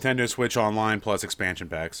 Nintendo Switch Online plus expansion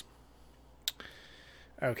packs.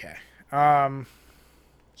 Okay.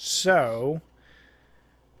 So,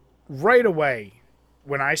 right away,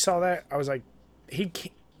 when I saw that, I was like,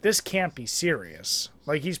 this can't be serious.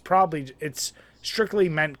 Like, it's strictly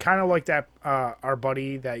meant, kind of like that, our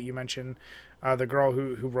buddy that you mentioned, the girl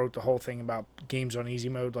who wrote the whole thing about games on easy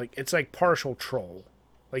mode. Like, it's like partial troll.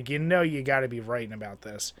 Like, you got to be writing about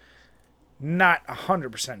this. Not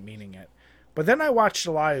 100% meaning it. But then I watched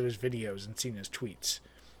a lot of his videos and seen his tweets.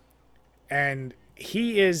 And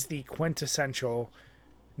he is the quintessential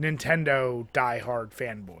Nintendo diehard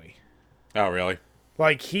fanboy. Oh, really?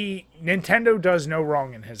 Like, Nintendo does no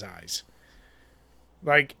wrong in his eyes.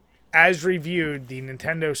 Like, as reviewed, the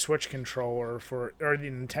Nintendo Switch controller or the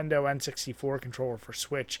Nintendo N64 controller for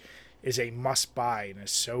Switch is a must-buy and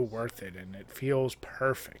is so worth it, and it feels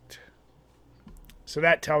perfect. So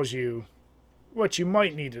that tells you what you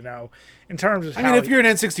might need to know in terms of if you're an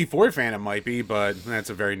N64 fan, it might be, but that's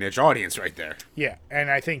a very niche audience right there. Yeah, and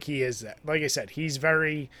I think he is that. Like I said, he's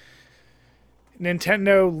very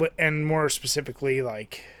Nintendo, and more specifically,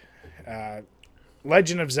 like,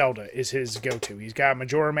 Legend of Zelda is his go-to. He's got a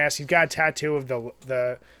Majora Mask. He's got a tattoo of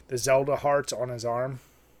the Zelda hearts on his arm.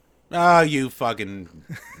 Oh, you fucking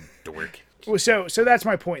dork. Well, so that's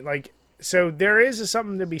my point. Like, so there is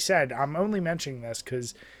something to be said. I'm only mentioning this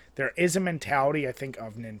because there is a mentality, I think,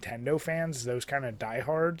 of Nintendo fans, those kind of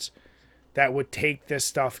diehards, that would take this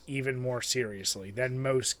stuff even more seriously than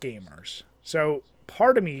most gamers. So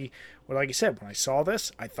part of me, well, like I said, when I saw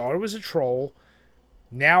this, I thought it was a troll.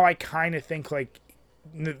 Now I kind of think, like,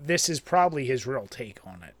 this is probably his real take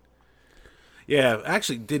on it. Yeah,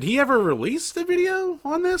 actually, did he ever release the video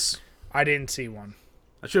on this? I didn't see one.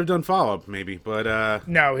 I should have done follow-up, maybe, but,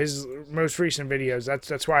 No, his most recent videos,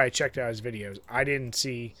 that's why I checked out his videos. I didn't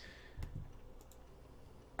see...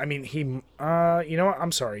 I mean, you know what?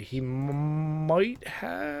 I'm sorry. He might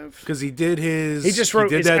have... because he did his... He just wrote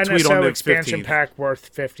did his that tweet on NSO the expansion 15th. pack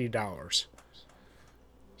worth $50.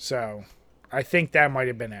 So, I think that might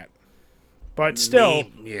have been it. But still...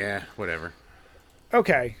 Yeah, whatever.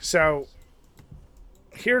 Okay, so...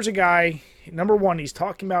 Here's a guy... Number one, he's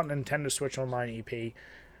talking about Nintendo Switch Online EP.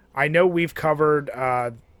 I know we've covered...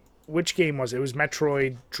 which game was it? It was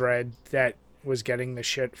Metroid Dread that was getting the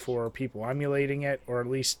shit for people emulating it, or at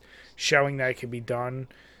least showing that it could be done.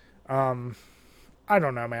 I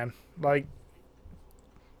don't know, man. Like,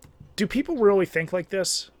 do people really think like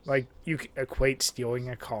this? Like, you equate stealing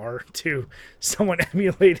a car to someone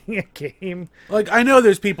emulating a game? Like, I know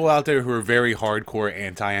there's people out there who are very hardcore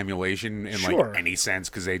anti-emulation in, Sure. like, any sense,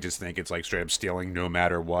 because they just think it's, like, straight up stealing no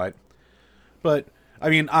matter what. But... I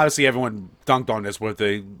mean, obviously everyone dunked on this with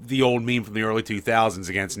the old meme from the early 2000s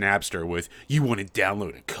against Napster with, you want to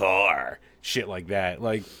download a car, shit like that.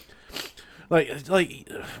 Like, Like,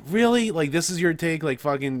 really? Like, this is your take? Like,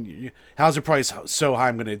 fucking, how's the price so high?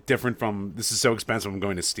 I'm gonna different from this is so expensive. I'm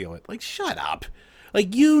going to steal it. Like, shut up.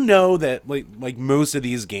 Like, you know that like most of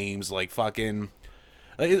these games, like fucking,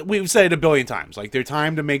 like, we've said it a billion times. Like, their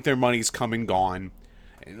time to make their money's come and gone.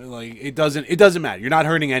 And, like, it doesn't matter. You're not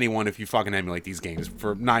hurting anyone if you fucking emulate these games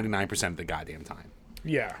for 99% of the goddamn time.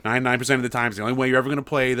 Yeah. 99% of the time, it's the only way you're ever gonna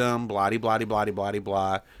play them. Blah blah blah blah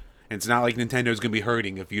blah. And it's not like Nintendo's gonna be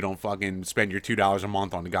hurting if you don't fucking spend your $2 a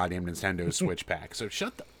month on the goddamn Nintendo Switch pack. So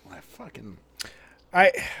shut the fucking.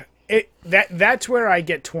 That's where I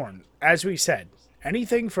get torn. As we said,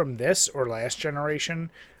 anything from this or last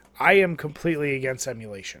generation, I am completely against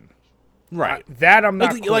emulation. Right. That I'm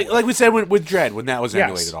not like we said with Dread when that was yes,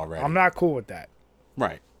 emulated already. I'm not cool with that.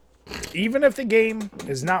 Right. Even if the game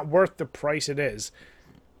is not worth the price it is,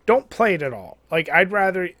 don't play it at all. Like, I'd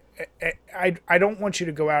rather... I don't want you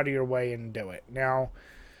to go out of your way and do it. Now,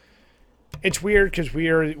 it's weird because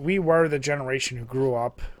we were the generation who grew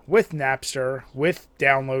up with Napster, with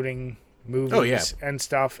downloading movies and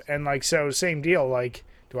stuff. And, like, so same deal. Like,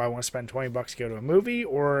 do I want to spend $20 to go to a movie,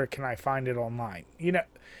 or can I find it online? You know,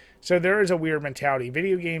 so there is a weird mentality.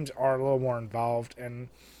 Video games are a little more involved, and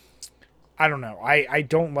I don't know. I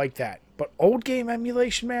don't like that. But old game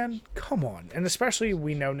emulation, man, come on. And especially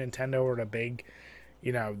we know Nintendo are the big,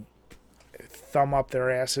 you know, thumb up their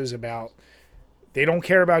asses about, they don't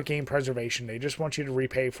care about game preservation. They just want you to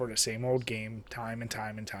repay for the same old game time and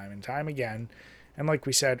time and time and time again. And like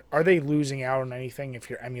we said, are they losing out on anything if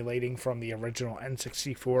you're emulating from the original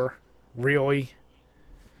N64? Really?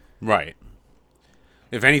 Right.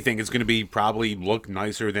 If anything, it's going to be probably look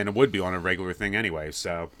nicer than it would be on a regular thing anyway.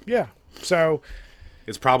 So yeah. So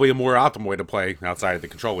it's probably a more optimal way to play outside of the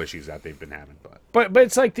control issues that they've been having. But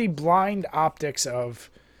it's like the blind optics of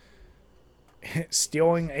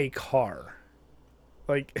stealing a car.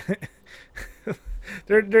 Like,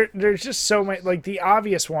 there's just so many. Like, the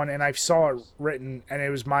obvious one, and I saw it written, and it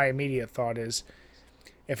was my immediate thought is,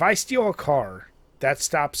 if I steal a car, that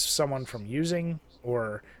stops someone from using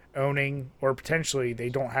or owning, or potentially they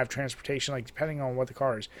don't have transportation, like, depending on what the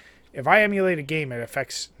car is. If I emulate a game, it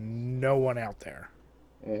affects no one out there.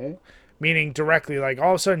 Mm-hmm. Meaning directly, like,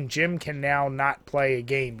 all of a sudden, Jim can now not play a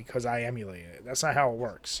game because I emulated it. That's not how it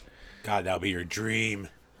works. God, that'll be your dream.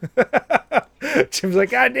 Jim's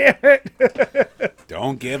like, God damn it.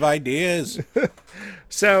 Don't give ideas.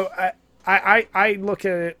 So, I look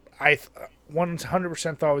at it, I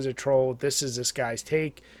 100% thought it was a troll. This is this guy's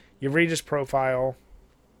take. You read his profile.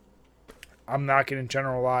 I'm not going to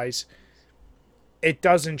generalize. It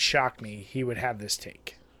doesn't shock me he would have this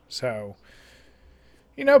take. So,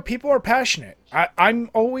 you know, people are passionate. I'm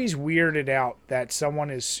always weirded out that someone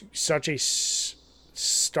is such a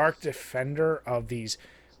stark defender of these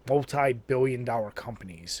multi-billion-dollar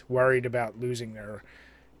companies worried about losing their,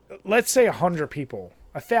 let's say 100 people,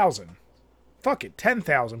 1,000, fuck it,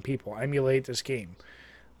 10,000 people emulate this game.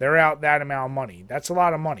 They're out that amount of money. That's a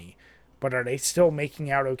lot of money. But are they still making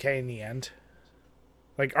out okay in the end?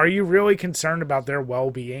 Like, are you really concerned about their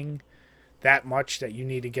well-being that much that you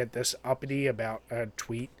need to get this uppity about a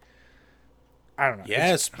tweet? I don't know.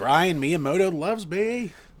 Yes, Brian Miyamoto loves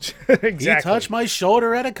me. Exactly. He touched my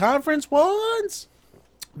shoulder at a conference once.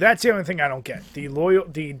 That's the only thing I don't get. The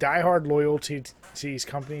diehard loyalty to these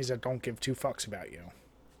companies that don't give two fucks about you.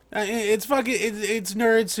 It's fucking it's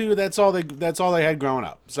nerds who that's all they had growing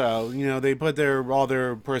up. So, you know, they put all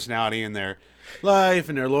their personality in their life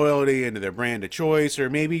and their loyalty into their brand of choice, or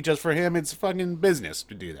maybe just for him it's fucking business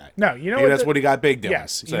to do that. No, you know maybe that's what he got big doing.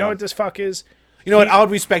 Yes, so, you know what this fuck is? You know what? I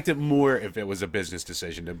would respect it more if it was a business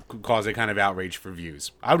decision to cause a kind of outrage for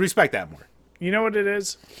views. I would respect that more. You know what it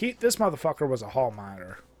is? This motherfucker was a hall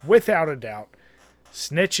monitor, without a doubt.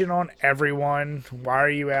 Snitching on everyone. Why are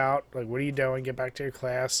you out? Like, what are you doing? Get back to your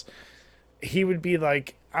class. He would be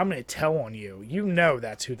like, I'm going to tell on you. You know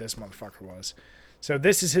that's who this motherfucker was. So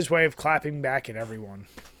this is his way of clapping back at everyone.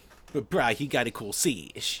 But, bro, he got a cool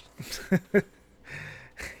C-ish.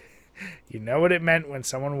 You know what it meant when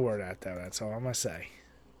someone wore that, though. That's all I'm going to say.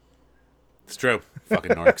 It's true.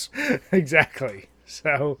 Fucking narcs. Exactly.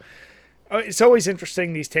 So it's always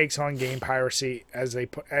interesting, these takes on game piracy, as they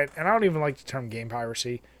put, and I don't even like the term game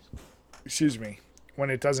piracy, excuse me, when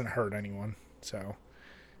it doesn't hurt anyone. So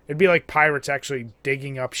it'd be like pirates actually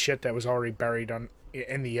digging up shit that was already buried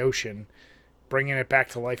in the ocean, bringing it back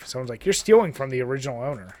to life. And someone's like, you're stealing from the original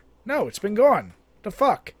owner. No, it's been gone. The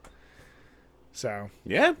fuck? So.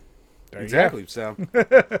 Yeah. Exactly. So.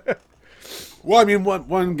 Well, I mean,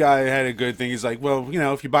 one guy had a good thing. He's like, well, you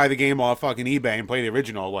know, if you buy the game off fucking eBay and play the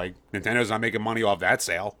original, like, Nintendo's not making money off that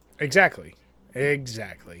sale. Exactly.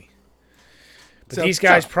 But So, these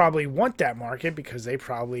guys so- probably want that market because they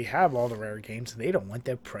probably have all the rare games, and they don't want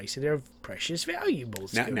the price of their precious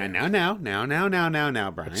valuables. now, to go now, down. now, now, now, now, now,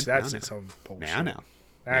 now, Brian. Which that's now, its own bullshit. now.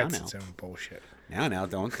 That's now. its own bullshit. Now,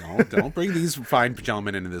 don't bring these fine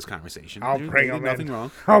gentlemen into this conversation. I'll There's bring really them nothing in.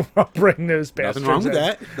 wrong. I'll bring those bastards Nothing wrong with in.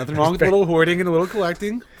 that. Nothing wrong with a little hoarding and a little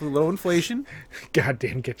collecting, a little inflation.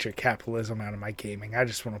 Goddamn, get your capitalism out of my gaming. I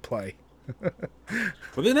just want to play.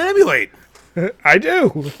 Well, then emulate. I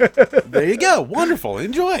do. There you go. Wonderful.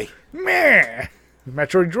 Enjoy. Meh.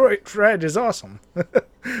 Metroid Dread is awesome.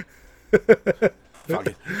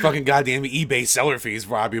 Fucking goddamn eBay seller fees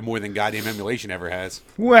rob you more than goddamn emulation ever has.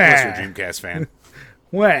 Wah. Unless you're a Dreamcast fan.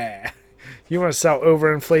 Wah. You want to sell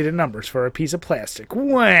overinflated numbers for a piece of plastic.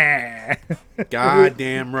 Wah.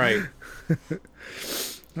 Goddamn right.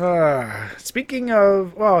 Speaking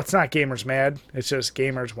of, well, it's not Gamers Mad. It's just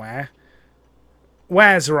Gamers Wah.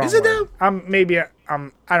 Wah is the wrong Is it word.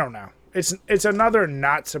 though? I don't know. It's another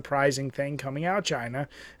not surprising thing coming out of China,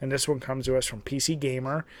 and this one comes to us from PC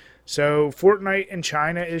Gamer. So Fortnite in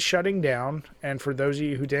China is shutting down, and for those of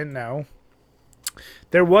you who didn't know,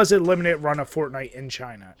 there was a limited run of Fortnite in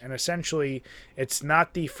China, and essentially it's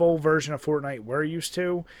not the full version of Fortnite we're used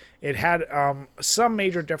to. It had some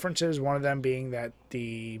major differences, one of them being that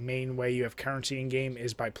the main way you have currency in game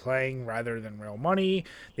is by playing rather than real money.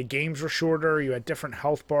 The games were shorter, you had different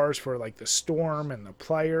health bars for like the storm and the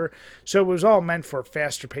player, so it was all meant for a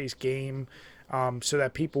faster paced game. So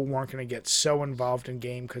that people weren't going to get so involved in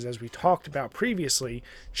game, because as we talked about previously,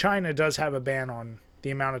 China does have a ban on the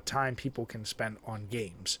amount of time people can spend on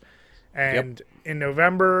games. And in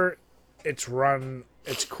November, it's run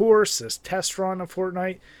its course, this test run of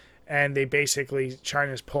Fortnite, and they basically,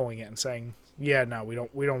 China's pulling it and saying, yeah, no, we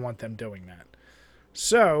don't want them doing that.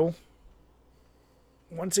 So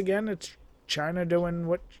once again, it's China doing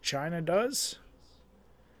what China does.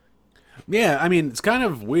 Yeah, I mean, it's kind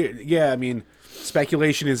of weird. Yeah, I mean,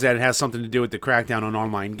 speculation is that it has something to do with the crackdown on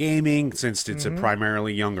online gaming, since it's a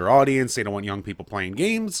primarily younger audience. They don't want young people playing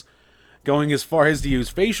games. Going as far as to use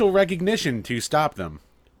facial recognition to stop them.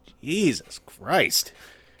 Jesus Christ.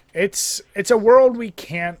 It's a world we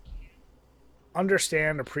can't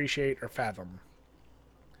understand, appreciate, or fathom.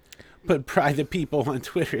 But private people on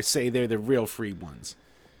Twitter say they're the real free ones.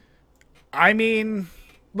 I mean,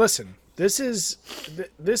 listen, this is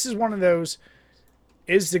one of those,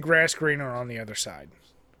 is the grass greener on the other side?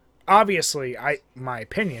 Obviously, my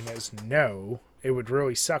opinion is no. It would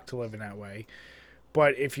really suck to live in that way.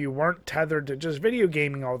 But if you weren't tethered to just video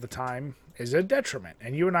gaming all the time, is a detriment.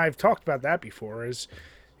 And you and I have talked about that before, is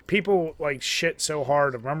people like shit so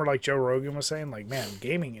hard. Remember, like Joe Rogan was saying, like, man,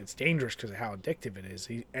 gaming is dangerous because of how addictive it is.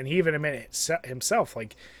 He even admitted it himself.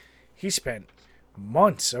 Like, he spent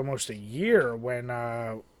months, almost a year, when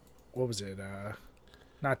what was it?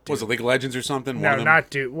 Not Doom. Was it League of Legends or something? One No, of them? not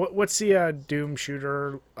Doom. What's the Doom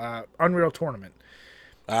shooter? Unreal Tournament.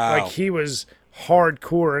 Oh. Like, he was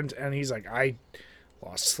hardcore, and he's like, I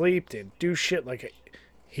lost sleep, didn't do shit. Like,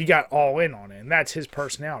 he got all in on it, and that's his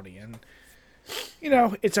personality. And you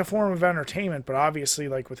know, it's a form of entertainment, but obviously,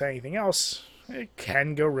 like with anything else, it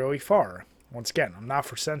can go really far. Once again, I'm not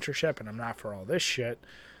for censorship, and I'm not for all this shit,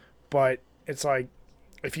 but it's like,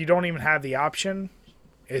 if you don't even have the option,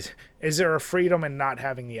 is there a freedom in not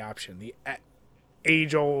having the option? The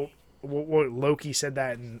age-old, what Loki said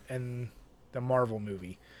that in the Marvel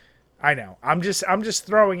movie. I know. I'm just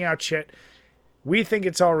throwing out shit. We think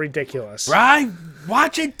it's all ridiculous. Right?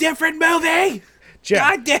 Watch a different movie! Jim,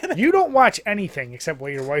 God damn it! you don't watch anything except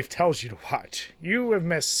what your wife tells you to watch. You have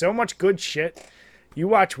missed so much good shit. You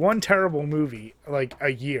watch one terrible movie like a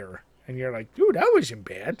year, and you're like, dude, that wasn't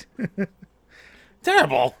bad.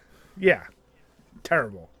 Terrible. Yeah,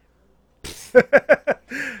 terrible.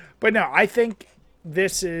 But no, I think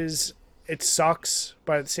it sucks,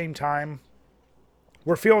 but at the same time,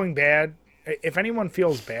 we're feeling bad. If anyone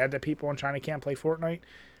feels bad that people in China can't play Fortnite,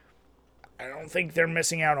 I don't think they're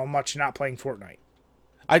missing out on much not playing Fortnite.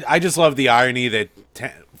 I just love the irony that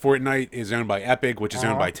Fortnite is owned by Epic, which is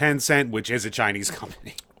owned by Tencent, which is a Chinese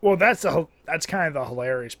company. Well, that's kind of the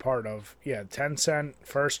hilarious part of, yeah, Tencent.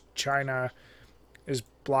 First, China is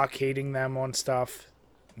blockading them on stuff.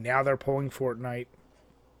 Now they're pulling Fortnite.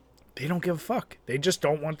 They don't give a fuck. They just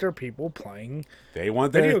don't want their people playing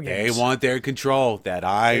video games. They want their control, that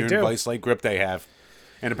iron do. vice-like grip they have.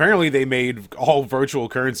 And apparently they made all virtual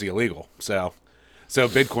currency illegal. So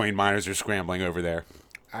Bitcoin miners are scrambling over there.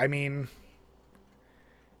 I mean,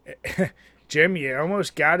 Jim, you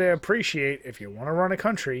almost got to appreciate, if you want to run a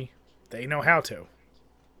country, they know how to.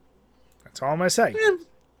 That's all I'm going to say.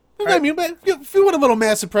 I mean, but if you want a little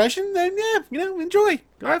mass suppression, then yeah, enjoy.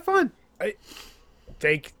 Go have fun.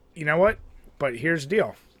 You know what? but here's the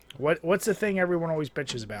deal. What's the thing everyone always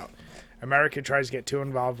bitches about? America tries to get too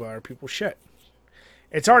involved with other people's shit.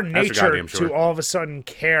 It's our nature to all of a sudden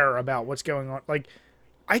care about what's going on. Like,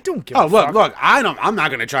 I don't give a fuck. Look, I'm not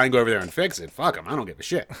going to try and go over there and fix it. Fuck them. I don't give a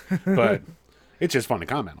shit. But it's just fun to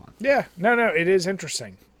comment on. Yeah. No, it is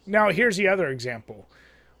interesting. Now, here's the other example.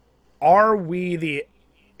 Are we the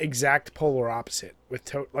exact polar opposite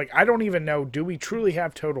with I don't even know, do we truly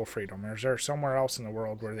have total freedom, or is there somewhere else in the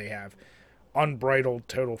world where they have unbridled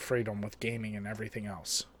total freedom with gaming and everything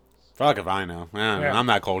else? Fuck if I know. I'm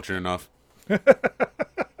not cultured enough. Damn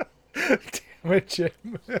it,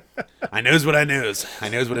 Jim. I knows what I knows. I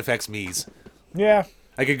knows what affects me's. Yeah.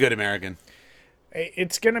 Like a good American.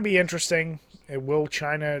 It's going to be interesting. Will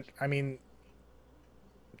China, I mean,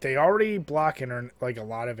 they already block a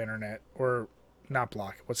lot of internet, or not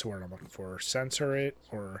block, what's the word I'm looking for? Censor it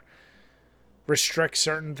or restrict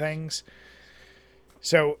certain things.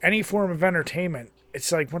 So any form of entertainment,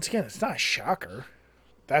 it's like, once again, it's not a shocker.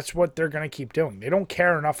 That's what they're going to keep doing. They don't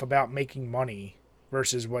care enough about making money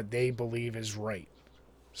versus what they believe is right.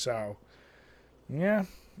 So, yeah,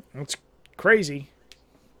 it's crazy.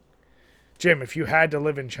 Jim, if you had to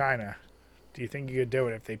live in China, do you think you could do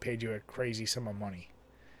it if they paid you a crazy sum of money?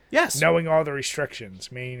 Yes. Knowing all the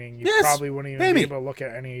restrictions, meaning you probably wouldn't even be able to look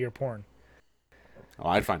at any of your porn. Oh,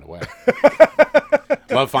 I'd find a way.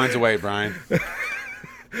 Love finds a way, Brian.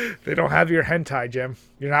 They don't have your hentai, Jim.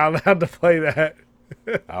 You're not allowed to play that.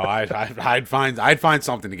 Oh, I'd find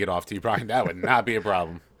something to get off to you, Brian. That would not be a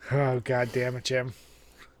problem. Oh, God damn it, Jim.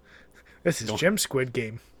 This is Jim's Squid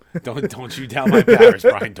Game. Don't you doubt my powers,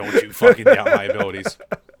 Brian. Don't you fucking doubt my abilities.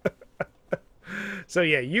 So,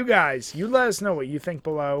 yeah, you guys, you let us know what you think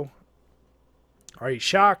below. Are you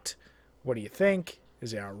shocked? What do you think?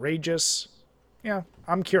 Is it outrageous? Yeah,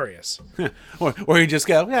 I'm curious. or you just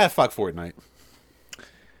go, yeah, fuck Fortnite.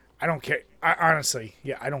 I don't care. Honestly,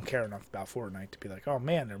 I don't care enough about Fortnite to be like, oh,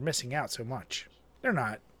 man, they're missing out so much. They're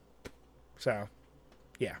not. So,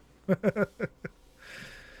 yeah. All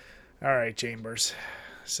right, Chambers.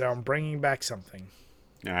 So I'm bringing back something.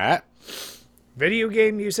 All right. Video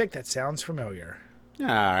game music that sounds familiar. All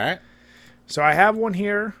right. So I have one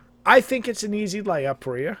here. I think it's an easy layup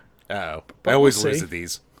for you. Uh-oh. I always lose at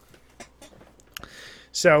these.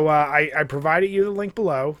 So I provided you the link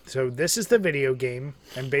below. So this is the video game,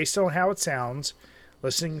 and based on how it sounds,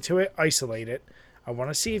 listening to it, isolate it, I want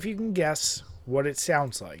to see if you can guess what it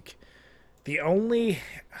sounds like. You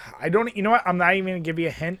know what? I'm not even going to give you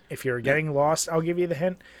a hint. If you're getting lost, I'll give you the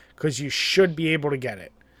hint, because you should be able to get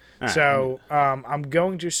it. Right. So I'm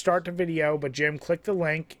going to start the video, but Jim, click the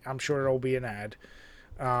link. I'm sure it'll be an ad.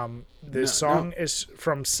 This song is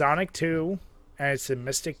from Sonic 2, and it's the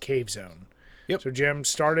Mystic Cave Zone. Yep. So Jim,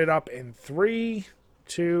 start it up in 3,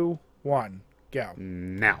 2, 1, go.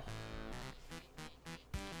 Now.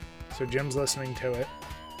 So Jim's listening to it.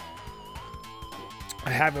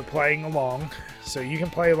 I have it playing along, so you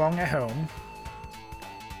can play along at home.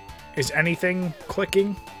 Is anything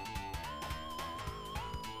clicking?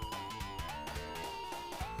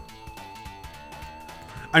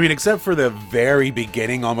 I mean, except for the very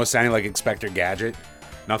beginning, almost sounding like Inspector Gadget.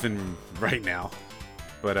 Nothing right now.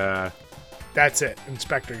 But, that's it,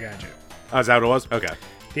 Inspector Gadget. Oh, is that what it was? Okay.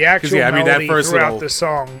 The actual melody throughout the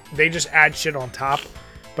song, they just add shit on top.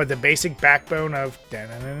 But the basic backbone of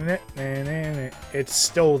it's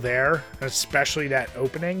still there, especially that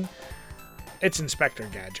opening. It's Inspector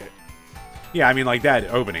Gadget. Yeah, I mean, like that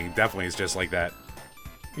opening definitely is just like that.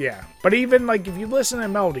 Yeah, but even like if you listen to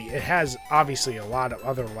melody, it has obviously a lot of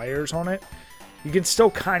other layers on it. You can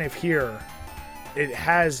still kind of hear it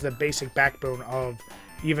has the basic backbone of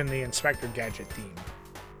even the Inspector Gadget theme.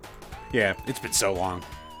 Yeah, it's been so long.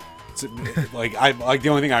 It's, like the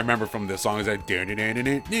only thing I remember from this song is that. All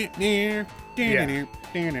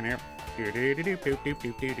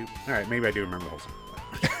right, maybe I do remember the whole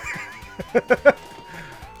song.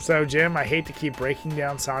 So, Jim, I hate to keep breaking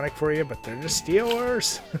down Sonic for you, but they're just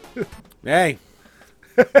Steelers. Hey.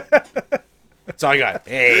 That's all I got.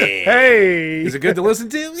 Hey. Hey. Is it good to listen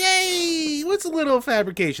to? Yay. What's a little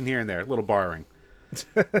fabrication here and there? A little borrowing.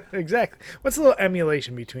 Exactly. What's a little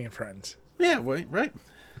emulation between friends? Yeah, right.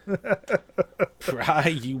 Try,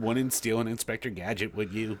 you wouldn't steal an Inspector Gadget,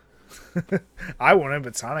 would you? I wouldn't,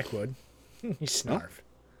 but Sonic would. You snarf. Oh,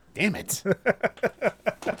 damn it.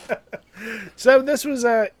 So this was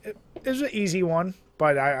an easy one,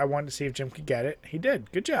 but I wanted to see if Jim could get it. He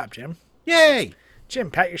did. Good job, Jim. Yay!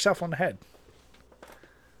 Jim, pat yourself on the head.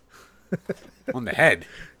 On the head?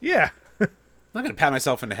 Yeah. I'm not going to pat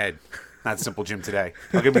myself on the head. Not Simple Jim today.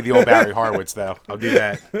 I'll give me the old Barry Horowitz, though. I'll do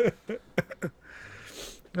that.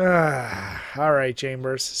 All right,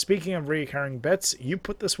 Chambers. Speaking of recurring bits, you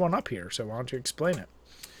put this one up here, so why don't you explain it?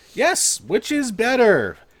 Yes, which is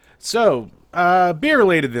better? So, beer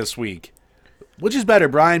related this week. Which is better,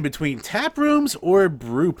 Brian, between tap rooms or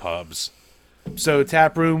brew pubs? So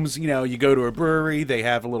tap rooms, you go to a brewery, they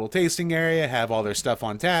have a little tasting area, have all their stuff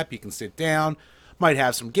on tap, you can sit down, might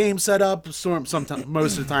have some games set up, sometimes,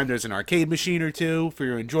 most of the time there's an arcade machine or two for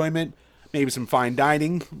your enjoyment, maybe some fine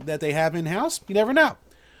dining that they have in-house, you never know.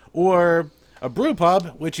 Or a brew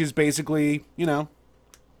pub, which is basically, a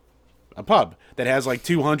pub that has like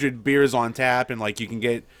 200 beers on tap and like you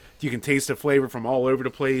can taste the flavor from all over the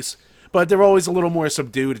place, but they're always a little more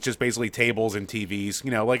subdued. It's just basically tables and TVs,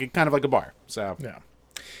 like kind of like a bar. So Yeah.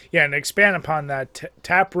 Yeah, and expand upon that,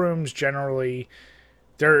 tap rooms generally,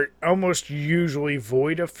 they're almost usually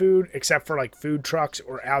void of food, except for like food trucks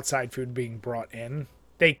or outside food being brought in.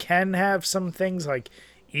 They can have some things like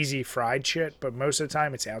easy fried shit, but most of the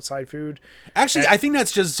time it's outside food. actually, And I think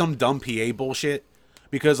that's just some dumb PA bullshit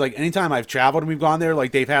because like anytime I've traveled and we've gone there,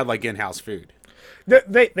 like they've had like in-house food.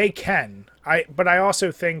 they can. But I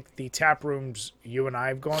also think the tap rooms you and I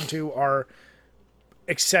have gone to are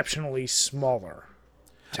exceptionally smaller.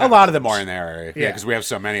 A lot of them are in their area, yeah, Yeah. because we have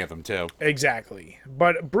so many of them too. Exactly.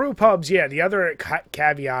 But brew pubs, yeah, the other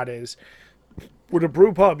caveat is with a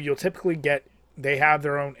brew pub, you'll typically get, they have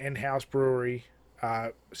their own in house brewery.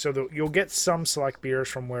 So you'll get some select beers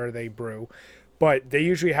from where they brew. But they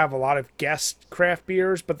usually have a lot of guest craft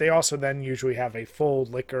beers, but they also then usually have a full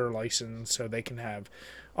liquor license so they can have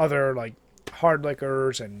other like hard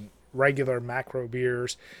liquors and regular macro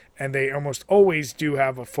beers. And they almost always do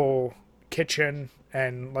have a full kitchen.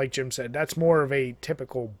 And like Jim said, that's more of a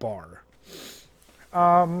typical bar.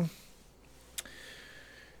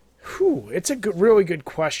 It's a really good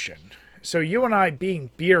question. So you and I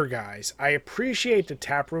being beer guys, I appreciate the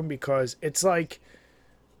tap room because it's like,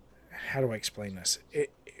 how do I explain this?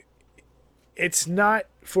 It's not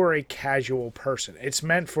for a casual person. It's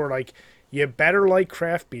meant for like, you better like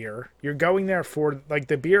craft beer. You're going there for like,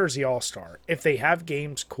 the beer is the all star. If they have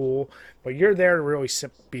games, cool, but you're there to really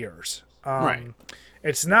sip beers. Right.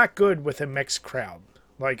 It's not good with a mixed crowd.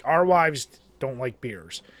 Like our wives don't like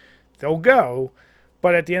beers. They'll go,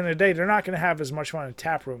 but at the end of the day, they're not going to have as much fun in a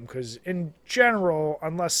tap room because, in general,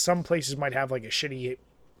 unless some places might have like a shitty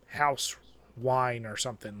house wine or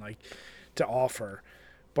something like to offer,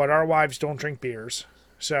 but our wives don't drink beers.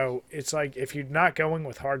 So it's like if you're not going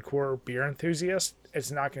with hardcore beer enthusiasts, it's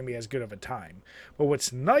not going to be as good of a time. But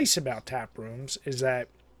what's nice about tap rooms is that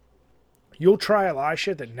you'll try a lot of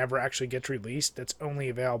shit that never actually gets released that's only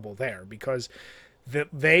available there because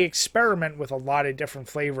they experiment with a lot of different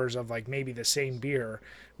flavors of like maybe the same beer.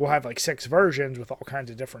 We'll have like 6 versions with all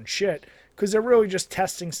kinds of different shit because they're really just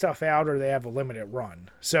testing stuff out or they have a limited run.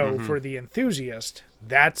 So for the enthusiast,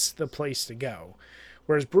 that's the place to go.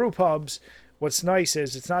 Whereas brew pubs, what's nice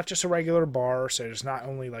is it's not just a regular bar, so there's not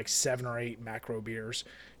only like 7 or 8 macro beers.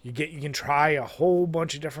 You can try a whole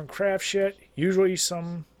bunch of different craft shit. Usually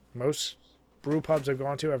most brew pubs I've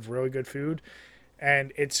gone to have really good food,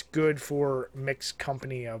 and it's good for mixed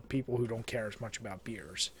company of people who don't care as much about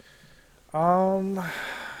beers. I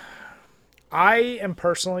am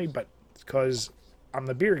personally, but because I'm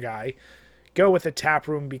the beer guy, go with a tap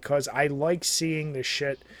room because I like seeing this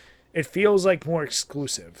shit. It feels like more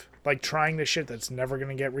exclusive, like trying the shit that's never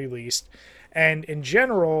going to get released. And in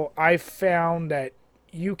general, I've found that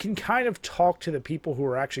you can kind of talk to the people who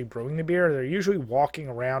are actually brewing the beer. They're usually walking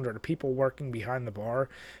around, or the people working behind the bar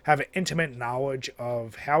have an intimate knowledge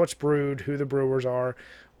of how it's brewed, who the brewers are,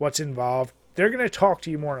 what's involved. They're going to talk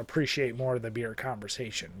to you more and appreciate more of the beer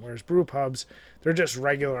conversation. Whereas brew pubs, they're just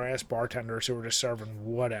regular ass bartenders who are just serving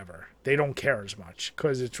whatever. They don't care as much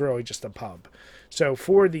because it's really just a pub. So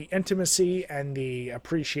for the intimacy and the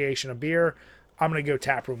appreciation of beer, I'm going to go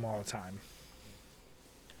tap room all the time.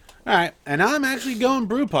 All right, and I'm actually going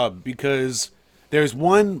brew pub because there's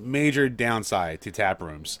one major downside to tap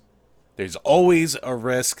rooms. There's always a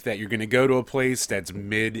risk that you're going to go to a place that's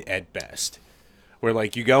mid at best. Where,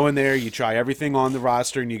 like, you go in there, you try everything on the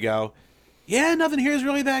roster, and you go, yeah, nothing here is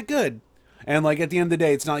really that good. And, like, at the end of the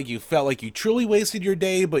day, it's not like you felt like you truly wasted your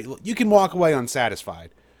day, but you can walk away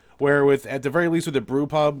unsatisfied. Where, at the very least, with a brew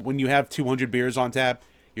pub, when you have 200 beers on tap,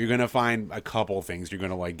 you're going to find a couple things you're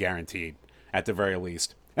going to, like, guaranteed, at the very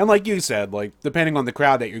least. And like you said, like, depending on the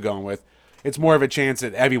crowd that you're going with, it's more of a chance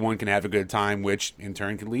that everyone can have a good time, which in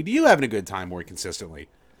turn can lead to you having a good time more consistently.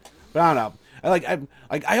 But I don't know.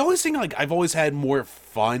 I always think like I've always had more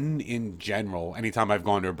fun in general anytime I've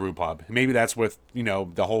gone to a brew pub. Maybe that's with,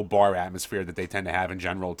 the whole bar atmosphere that they tend to have in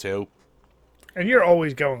general too. And you're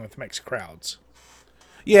always going with mixed crowds.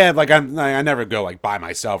 Yeah, like I never go like by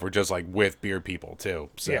myself or just like with beer people too.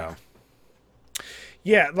 So Yeah.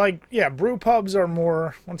 Yeah, like yeah, brew pubs are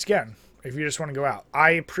more once again, if you just want to go out.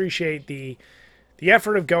 I appreciate the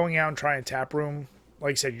effort of going out and trying a tap room.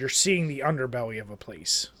 Like I said, you're seeing the underbelly of a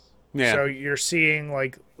place. yeah, So you're seeing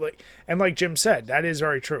like and like Jim said, that is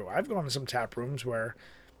very true. I've gone to some tap rooms where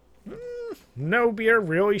no beer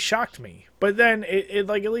really shocked me. But then it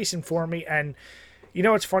like at least informed me. And you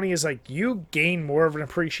know what's funny is like you gain more of an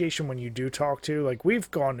appreciation when you do talk to, like, we've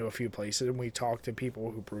gone to a few places and we talked to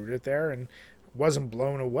people who brewed it there and wasn't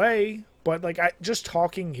blown away. But like I just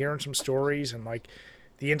talking, hearing some stories and like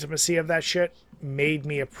the intimacy of that shit made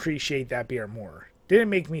me appreciate that beer more. Didn't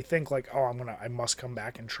make me think like, oh, I must come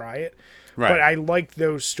back and try it. right. But I liked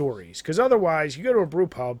those stories because otherwise, you go to a brew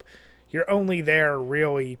pub, you're only there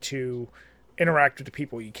really to interact with the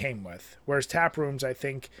people you came with. Whereas tap rooms, I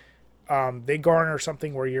think, they garner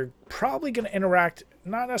something where you're probably going to interact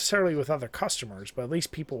not necessarily with other customers, but at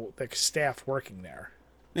least people, like staff working there.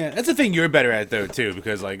 Yeah, that's the thing you're better at though too,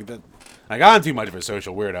 because like I'm too much of a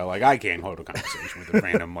social weirdo. Like I can't hold a conversation with a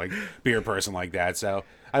random like beer person like that. So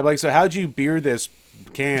I'm like, so how'd you beer this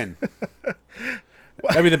can?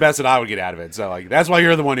 That'd be the best that I would get out of it. So like that's why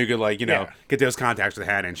you're the one who could like Yeah. get those contacts with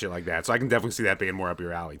Hannah and shit like that. So I can definitely see that being more up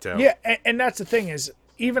your alley too. Yeah, and that's the thing is,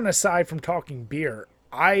 even aside from talking beer,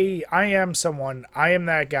 I am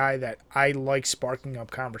that guy that I like sparking up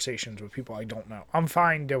conversations with people I don't know. I'm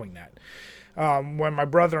fine doing that. When my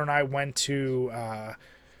brother and I went to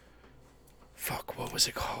what was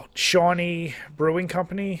it called? Shawnee Brewing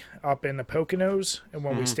Company up in the Poconos, and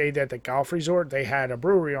when we stayed at the golf resort, they had a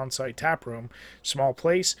brewery on site, tap room, small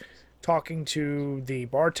place. Talking to the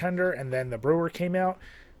bartender, and then the brewer came out.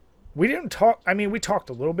 We didn't talk. I mean, we talked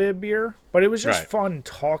a little bit of beer, but it was just Right. fun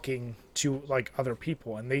talking to like other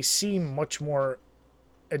people, and they seem much more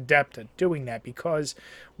adept at doing that because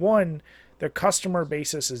one, their customer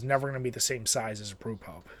basis is never going to be the same size as a brew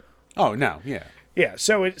pub. Oh no, yeah. Yeah,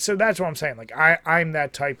 so that's what I'm saying. Like I'm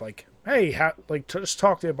that type. Like, hey, just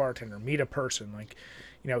talk to a bartender, meet a person, like,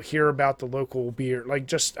 hear about the local beer. Like,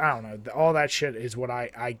 just I don't know, all that shit is what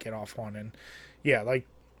I get off on. And yeah, like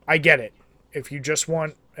I get it. If you just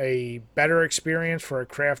want a better experience for a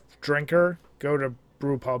craft drinker, go to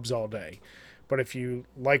brew pubs all day. But if you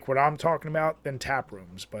like what I'm talking about, then tap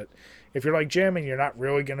rooms. But if you're like Jim and you're not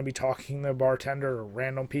really going to be talking to a bartender or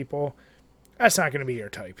random people, that's not going to be your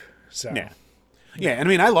type. So Yeah. Yeah, and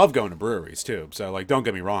I mean, I love going to breweries too. So, like, don't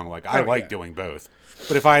get me wrong. Like, I Oh, like yeah. doing both.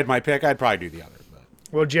 But if I had my pick, I'd probably do the other. But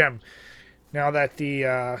Well, Jim, now that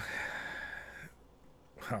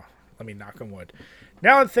let me knock on wood.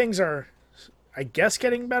 Now that things are, I guess,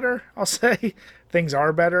 getting better, I'll say things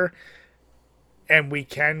are better, and we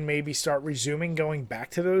can maybe start resuming going back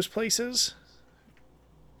to those places.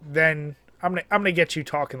 Then I'm gonna get you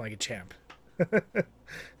talking like a champ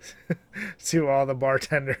to all the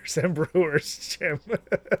bartenders and brewers, Jim.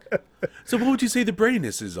 so, what would you say the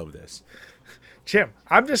braininess is of this? Jim,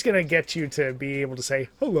 I'm just gonna get you to be able to say,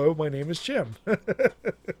 "Hello, my name is Jim."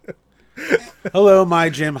 Hello, my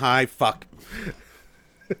Jim. Hi, fuck.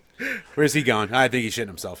 Where's he going? I think he's shitting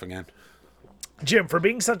himself again. Jim, for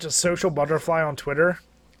being such a social butterfly on Twitter,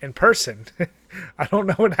 in person, I don't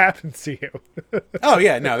know what happens to you. Oh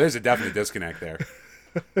yeah, no, there's a definite disconnect there.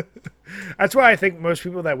 That's why I think most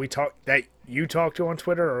people that you talk to on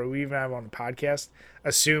Twitter or we even have on the podcast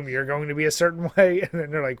assume you're going to be a certain way, and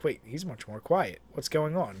then they're like, "Wait, he's much more quiet. What's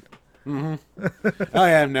going on?" Oh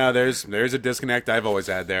yeah, no, there's a disconnect I've always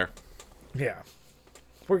had there. Yeah,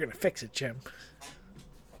 we're gonna fix it, Jim.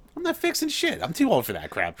 I'm not fixing shit. I'm too old for that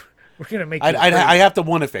crap. We're gonna make you. I have to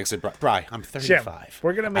want to fix it, Bri. I'm 35. Jim,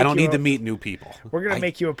 we're gonna make I don't you need a- to meet new people. we're gonna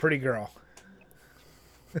make you a pretty girl.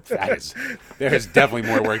 There is definitely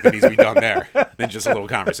more work that needs to be done there than just a little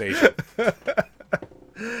conversation.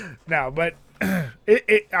 No, but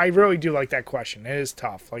I really do like that question. It is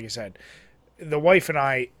tough. Like I said, the wife and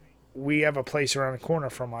I, we have a place around the corner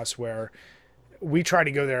from us where we try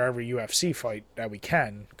to go there every UFC fight that we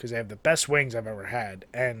can because they have the best wings I've ever had.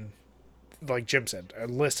 And like Jim said, a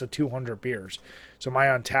list of 200 beers. So my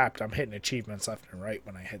Untapped, I'm hitting achievements left and right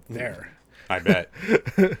when I hit there. I bet.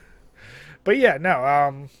 But yeah,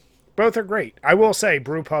 no, both are great. I will say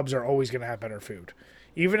brew pubs are always going to have better food.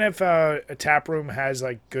 Even if a tap room has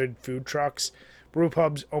like good food trucks, brew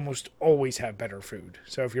pubs almost always have better food.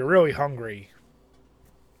 So if you're really hungry,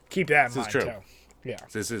 keep that in This is mind true. too. Yeah.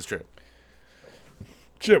 This is true.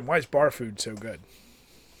 Jim, why is bar food so good?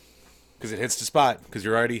 Because it hits the spot. Because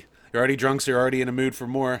you're already drunk, so you're already in a mood for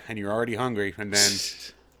more, and you're already hungry, and then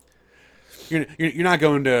you're not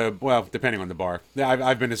going to, well, depending on the bar. Yeah,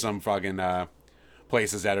 I've been to some fucking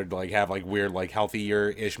places that are like have like weird like healthier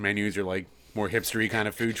ish menus or like more hipstery kind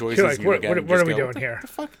of food choices. You're like, and you look at it and what are just we go, doing "What here? the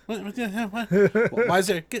fuck?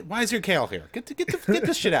 Why is there kale here? Get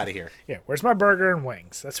this shit out of here." Yeah, where's my burger and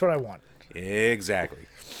wings? That's what I want. Exactly.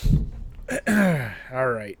 All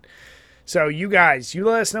right. So you guys, you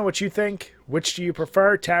let us know what you think. Which do you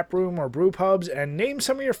prefer, tap room or brew pubs? And name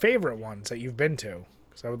some of your favorite ones that you've been to,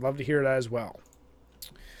 because I would love to hear that as well.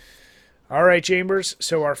 All right, Chambers.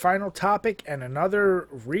 So our final topic and another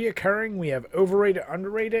reoccurring, we have overrated,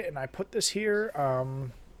 underrated, and I put this here.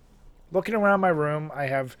 Looking around my room, I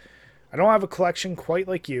don't have a collection quite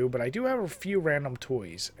like you, but I do have a few random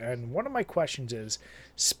toys. And one of my questions is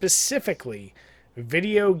specifically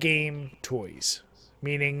video game toys,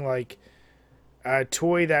 meaning like a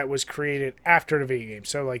toy that was created after the video game.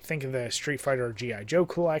 So like think of the Street Fighter or G.I. Joe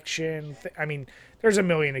collection. I mean, there's a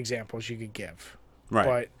million examples you could give.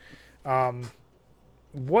 Right. But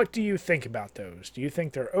what do you think about those? Do you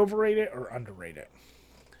think they're overrated or underrated?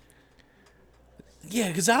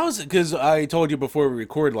 Yeah, because I told you before we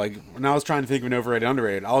record, like when I was trying to think of an overrated,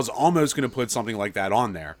 underrated, I was almost going to put something like that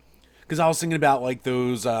on there, because I was thinking about like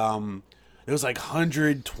those like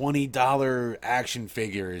 $120 action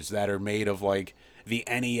figures that are made of like the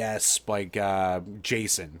NES, like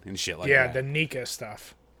Jason and shit like that. Yeah, the Nika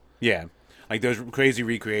stuff. Yeah, like those crazy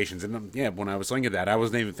recreations. And yeah, when I was thinking of that, I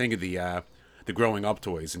wasn't even thinking of the growing up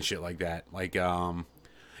toys and shit like that. Like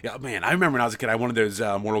yeah, man, I remember when I was a kid, I wanted those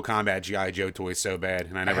Mortal Kombat G.I. Joe toys so bad,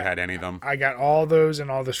 and I never had any of them. I got all those and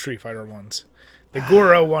all the Street Fighter ones. The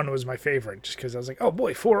Goro one was my favorite, just because I was like, oh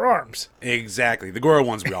boy, 4 arms. Exactly, the Goro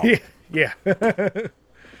ones we all. Yeah.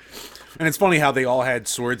 And it's funny how they all had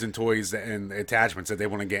swords and toys and attachments that they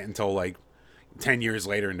want to get until like 10 years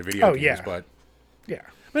later in the video games. Yeah.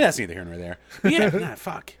 But that's neither here nor there. But yeah, nah,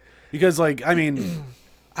 fuck. Because like, I mean,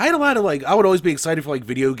 I had a lot of like, I would always be excited for like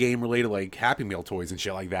video game related like Happy Meal toys and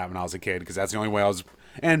shit like that when I was a kid, because that's the only way I was.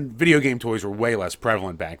 And video game toys were way less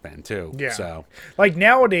prevalent back then too. Yeah. So like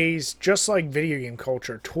nowadays, just like video game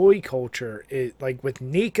culture, toy culture, like with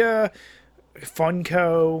Nika,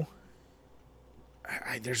 Funko.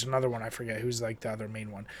 There's another one I forget who's like the other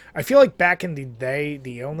main one. I feel like back in the day,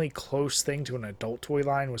 the only close thing to an adult toy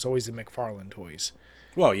line was always the McFarlane toys.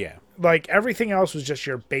 Well, yeah. Like everything else was just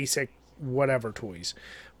your basic whatever toys.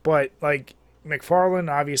 But like McFarlane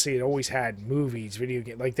obviously had always had movies, video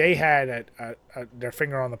games. Like they had their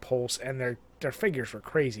finger on the pulse, and their figures were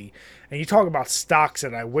crazy. And you talk about stocks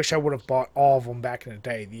that I wish I would have bought all of them back in the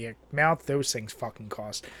day. The amount those things fucking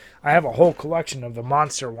cost. I have a whole collection of the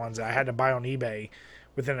monster ones that I had to buy on eBay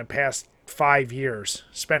within the past 5 years.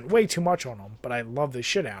 Spent way too much on them, but I love the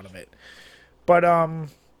shit out of it. But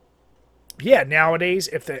yeah, nowadays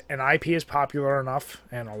if an IP is popular enough,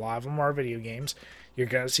 and a lot of them are video games, you're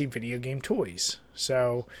going to see video game toys.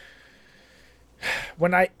 So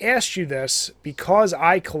when I asked you this, because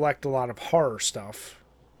I collect a lot of horror stuff,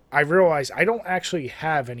 I realized I don't actually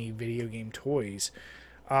have any video game toys.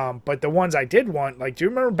 But the ones I did want, like, do you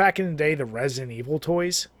remember back in the day, the Resident Evil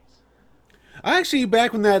toys? I actually,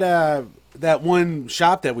 back when that one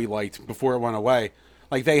shop that we liked before it went away,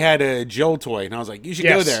 like they had a Jill toy, and I was like, you should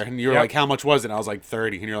go there. And you were like, how much was it? And I was like,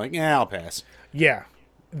 30. And you're like, yeah, I'll pass. Yeah.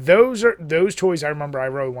 Those toys I remember I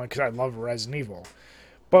really want because I love Resident Evil.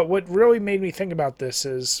 But what really made me think about this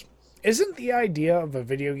is, isn't the idea of a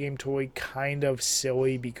video game toy kind of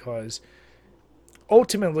silly? Because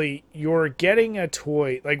ultimately you're getting a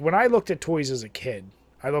toy. Like when I looked at toys as a kid,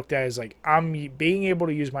 I looked at it as like I'm being able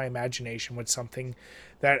to use my imagination with something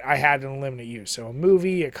that I had in limited use. So a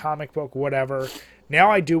movie, a comic book, whatever. Now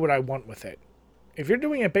I do what I want with it. If you're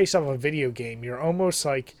doing it based off a video game, you're almost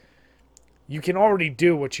like you can already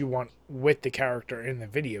do what you want with the character in the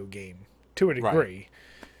video game to a degree. Right.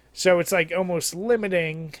 So it's like almost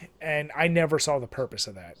limiting, and I never saw the purpose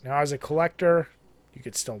of that. Now, as a collector, you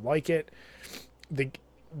could still like it.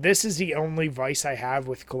 This is the only vice I have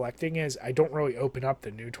with collecting is I don't really open up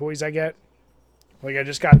the new toys I get. Like I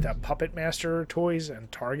just got the Puppet Master toys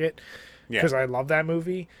and Target because I love that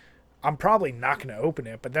movie. I'm probably not going to open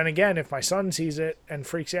it. But then again, if my son sees it and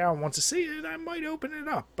freaks out and wants to see it, I might open it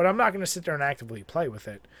up. But I'm not going to sit there and actively play with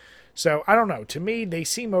it. So, I don't know. To me, they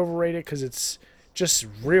seem overrated because it's just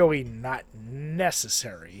really not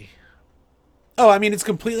necessary. Oh, I mean, it's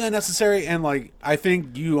completely unnecessary. And, like, I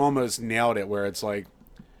think you almost nailed it where it's like,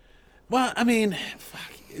 well, I mean,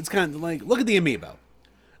 fuck, it's kind of like, look at the Amiibo.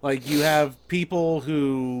 Like, you have people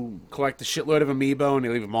who collect a shitload of Amiibo and they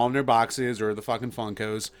leave them all in their boxes or the fucking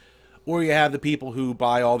Funkos. Or you have the people who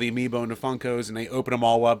buy all the Amiibo and the Funkos and they open them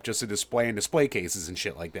all up just to display in display cases and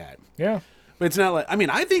shit like that. Yeah. But it's not like, I mean,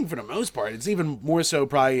 I think for the most part, it's even more so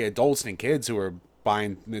probably adults than kids who are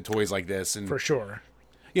buying the toys like this. And For sure.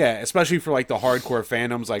 yeah, especially for like the hardcore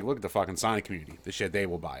fandoms, like look at the fucking Sonic community, the shit they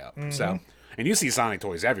will buy up. So, and you see Sonic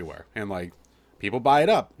toys everywhere, and like people buy it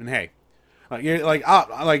up. And hey, like you're like,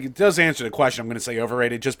 like it does answer the question. I'm gonna say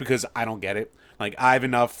overrated just because I don't get it. Like I have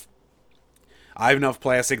enough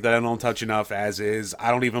plastic that I don't touch enough as is.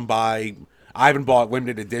 I don't even buy. I haven't bought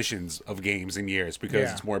limited editions of games in years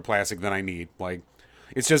because it's more plastic than I need. Like,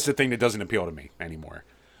 it's just a thing that doesn't appeal to me anymore.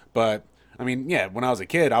 But I mean, yeah, when I was a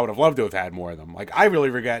kid, I would have loved to have had more of them. Like, I really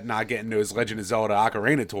regret not getting those Legend of Zelda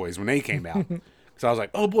Ocarina toys when they came out. So I was like,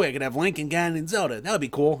 oh boy, I could have Link and Ganon and Zelda. That would be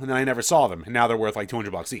cool. And then I never saw them, and now they're worth like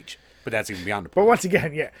 $200 each. But that's even beyond the point. But once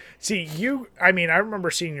again, yeah. See, I mean, I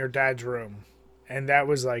remember seeing your dad's room, and that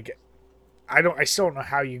was like, I still don't know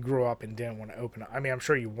how you grew up and didn't want to open it. I mean, I'm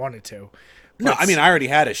sure you wanted to. No, I mean, I already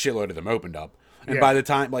had a shitload of them opened up. And by the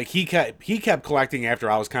time, like, he kept collecting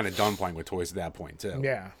after I was kind of done playing with toys at that point, too.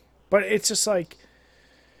 Yeah. But it's just like,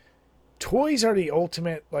 toys are the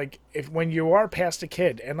ultimate, like, when you are past a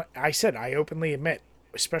kid, and I openly admit,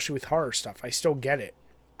 especially with horror stuff, I still get it.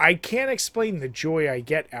 I can't explain the joy I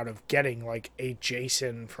get out of getting, like, a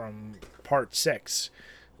Jason from Part 6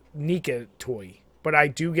 Nika toy. But I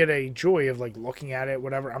do get a joy of, like, looking at it,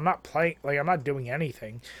 whatever. I'm not playing, like, I'm not doing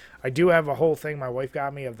anything. I do have a whole thing my wife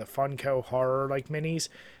got me of the Funko horror, like, minis.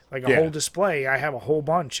 Like, a whole display. I have a whole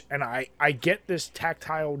bunch. And I get this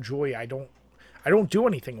tactile joy. I don't do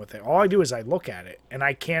anything with it. All I do is I look at it. And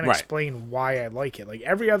I can't explain why I like it. Like,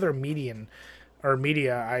 every other media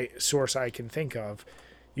source I can think of,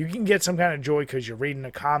 you can get some kind of joy because you're reading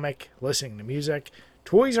a comic, listening to music.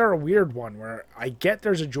 Toys are a weird one where I get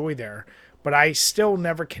there's a joy there, but I still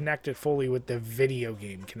never connected fully with the video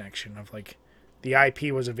game connection of, like, the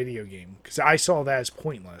IP was a video game. Because I saw that as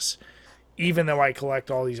pointless, even though I collect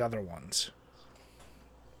all these other ones.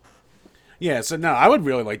 Yeah, so no, I would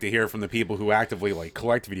really like to hear from the people who actively, like,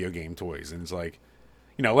 collect video game toys. And it's like,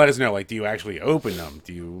 you know, let us know, like, do you actually open them?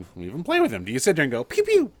 Do you even play with them? Do you sit there and go, pew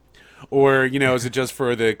pew? Or, you know, is it just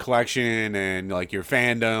for the collection and, like, your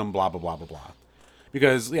fandom, blah, blah, blah, blah, blah.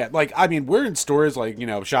 Because, yeah, like, I mean, we're in stores, like, you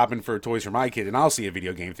know, shopping for toys for my kid, and I'll see a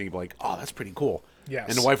video game thing and be like, oh, that's pretty cool. Yes.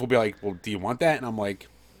 And the wife will be like, well, do you want that? And I'm like,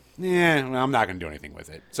 yeah, well, I'm not going to do anything with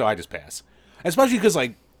it. So I just pass. Especially because,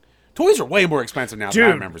 like, toys are way more expensive now than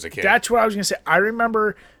I remember as a kid. That's what I was going to say. I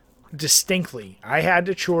remember distinctly, I had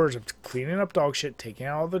the chores of cleaning up dog shit, taking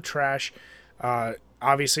out all the trash,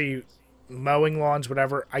 obviously mowing lawns,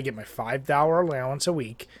 whatever. I get my $5 allowance a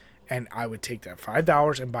week. And I would take that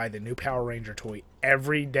 $5 and buy the new Power Ranger toy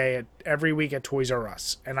every week at Toys R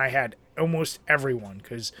Us. And I had almost everyone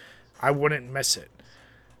because I wouldn't miss it.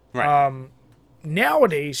 Right.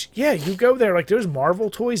 Nowadays, yeah, you go there, like those Marvel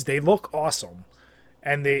toys, they look awesome.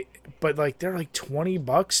 But like they're like $20,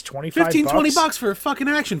 $25. 15, $20 for a fucking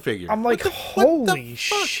action figure. I'm like, holy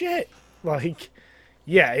shit. Like,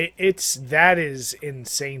 yeah, that is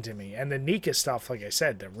insane to me. And the Nika stuff, like I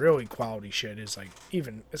said, the really quality shit is like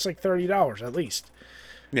it's like $30 at least.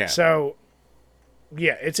 Yeah. So,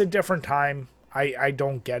 yeah, it's a different time. I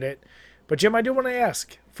don't get it. But Jim, I do want to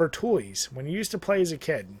ask, for toys, when you used to play as a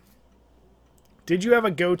kid, did you have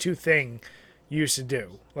a go-to thing you used to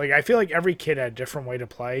do? Like, I feel like every kid had a different way to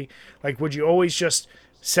play. Like, would you always just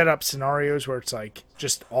set up scenarios where it's like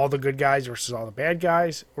just all the good guys versus all the bad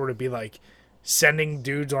guys? Or to be like sending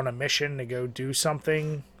dudes on a mission to go do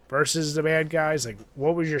something versus the bad guys? Like,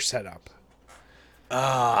 what was your setup?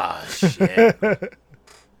 Ah, shit.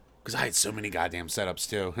 Because I had so many goddamn setups,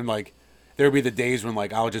 too. And, like, there would be the days when,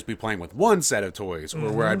 like, I would just be playing with one set of toys.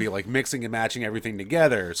 Or where I'd be, like, mixing and matching everything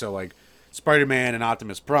together. So, like, Spider-Man and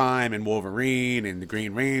Optimus Prime and Wolverine and the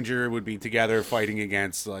Green Ranger would be together fighting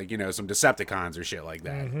against, like, you know, some Decepticons or shit like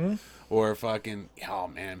that. Or fucking, oh,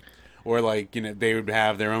 man. Or, like, you know, they would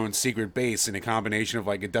have their own secret base in a combination of,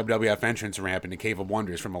 like, a WWF entrance ramp and the Cave of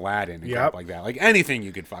Wonders from Aladdin and crap like that. Like, anything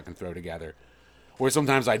you could fucking throw together. Or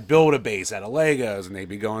sometimes I'd build a base out of Legos and they'd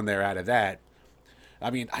be going there out of that.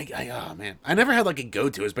 I mean, oh, man. I never had, like, a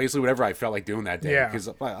go-to. It was basically whatever I felt like doing that day. Because,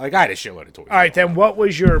 like, I had a shitload of toys. All right, then what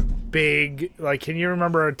was your big, like, can you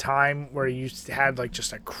remember a time where you had, like,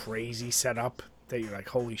 just a crazy setup that you're like,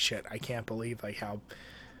 holy shit, I can't believe, like, how,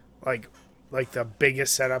 like the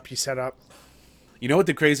biggest setup you set up? You know what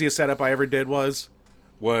the craziest setup I ever did was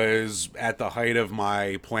at the height of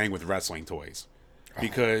my playing with wrestling toys.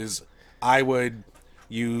 Because I would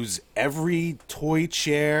use every toy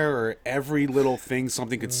chair or every little thing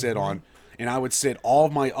something could sit on, and I would sit all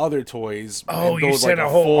of my other toys. Oh, you set like a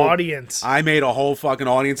whole audience. I made a whole fucking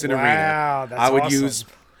audience in arena. Wow, that's awesome.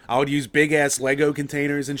 I would use big ass Lego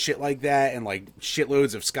containers and shit like that, and like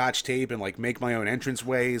shitloads of Scotch tape, and like make my own entrance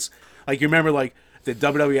ways. Like, you remember, like, the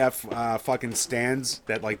WWF fucking stands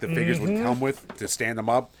that like the figures would come with to stand them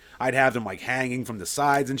up. I'd have them like hanging from the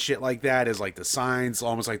sides and shit like that as like the signs,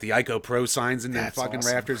 almost like the Ico Pro signs in the fucking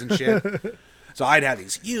awesome. rafters and shit. So I'd have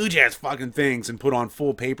these huge ass fucking things and put on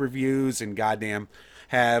full pay-per-views and goddamn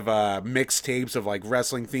have mixtapes of like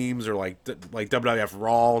wrestling themes or like WWF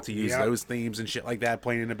Raw to use those themes and shit like that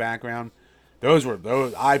playing in the background. Those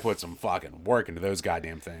I put some fucking work into those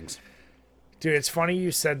goddamn things. Dude, it's funny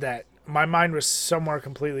you said that. My mind was somewhere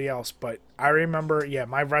completely else, but I remember,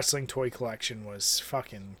 my wrestling toy collection was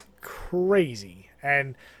fucking crazy.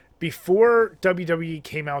 And before WWE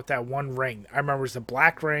came out with that one ring, I remember it was the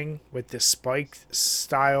black ring with the spiked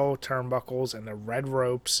style turnbuckles and the red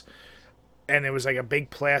ropes. And it was like a big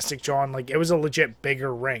plastic John. Like, it was a legit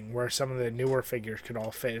bigger ring where some of the newer figures could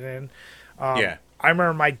all fit in. I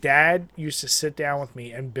remember my dad used to sit down with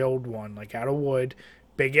me and build one, like out of wood,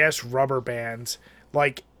 big ass rubber bands.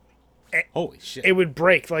 Like, holy shit, it would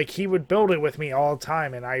break. Like, he would build it with me all the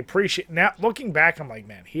time, and I appreciate now. Looking back, I'm like,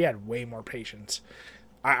 man, he had way more patience.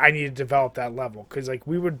 I need to develop that level because, like,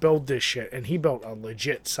 we would build this shit, and he built a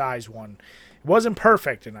legit size one. It wasn't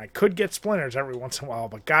perfect, and I could get splinters every once in a while,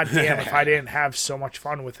 but goddamn, if I didn't have so much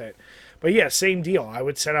fun with it. But yeah, same deal. I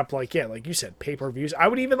would set up like you said, pay-per-views. I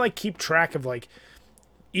would even like keep track of like,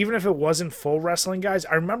 even if it wasn't full wrestling guys.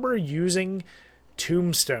 I remember using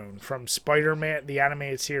Tombstone from Spider-Man, the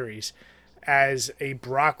animated series, as a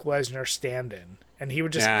Brock Lesnar stand-in. And he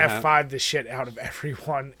would just F5 the shit out of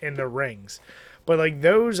everyone in the rings. But like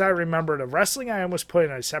those, I remember the wrestling I almost put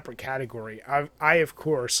in a separate category. I of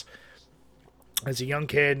course, as a young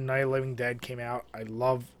kid, Night of the Living Dead came out. I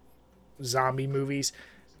love zombie movies.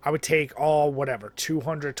 I would take all,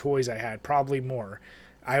 200 toys I had, probably more.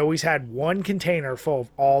 I always had one container full of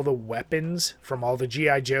all the weapons from all the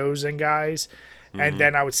G.I. Joes and guys. And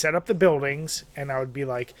then I would set up the buildings, and I would be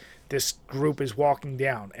like, this group is walking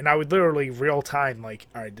down. And I would literally real time, like,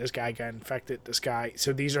 all right, this guy got infected, this guy.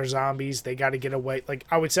 So these are zombies. They got to get away. Like,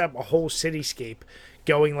 I would set up a whole cityscape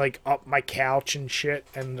going, like, up my couch and shit.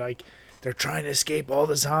 And, like, they're trying to escape all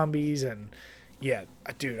the zombies. And, yeah,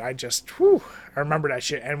 dude, I remember that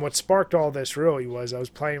shit. And what sparked all this really was I was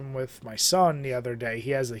playing with my son the other day.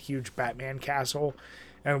 He has a huge Batman castle.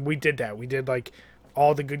 And we did that. We did, like,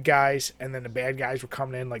 all the good guys, and then the bad guys were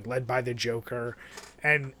coming in, like, led by the Joker.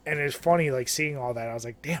 And it's funny, like, seeing all that. I was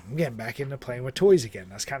like, damn, I'm getting back into playing with toys again.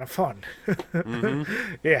 That's kind of fun.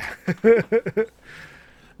 Yeah.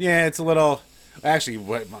 Yeah, it's a little... Actually,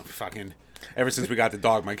 ever since we got the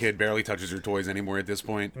dog, my kid barely touches her toys anymore at this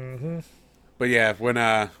point. Mm-hmm. But yeah, before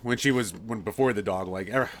the dog, like,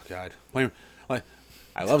 oh, God.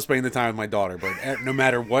 I love spending the time with my daughter, but no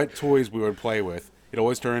matter what toys we would play with, it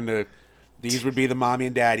always turned to... These would be the mommy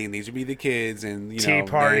and daddy, and these would be the kids, and, tea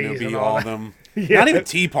parties, then it would be all all that. of them. Yeah. Not even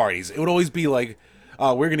tea parties. It would always be like,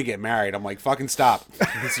 oh, we're going to get married. I'm like, fucking stop.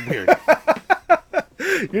 This is weird.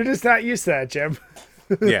 You're just not used to that, Jim.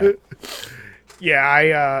 Yeah.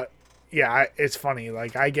 It's funny.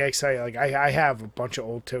 Like, I get excited. Like, I have a bunch of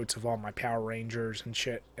old totes of all my Power Rangers and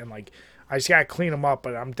shit, and, like, I just gotta clean them up,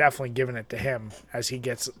 but I'm definitely giving it to him as he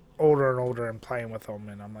gets older and older and playing with them,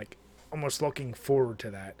 and I'm, like, almost looking forward to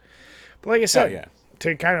that. But like I said,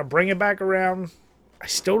 to kind of bring it back around, I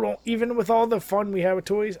still don't, even with all the fun we have with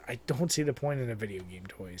toys, I don't see the point in the video game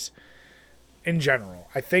toys. In general.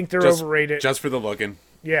 I think they're overrated. Just for the looking.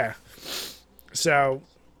 Yeah. So,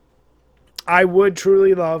 I would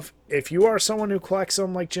truly love, if you are someone who collects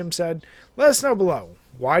them, like Jim said, let us know below.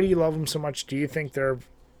 Why do you love them so much? Do you think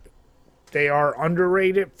they are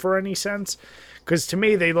underrated for any sense? Because to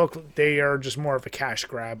me, they are just more of a cash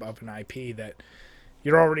grab of an IP that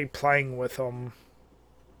you're already playing with them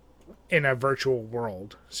in a virtual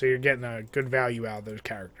world. So you're getting a good value out of those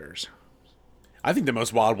characters. I think the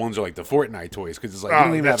most wild ones are like the Fortnite toys, because it's like you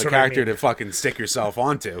don't even have a character to fucking stick yourself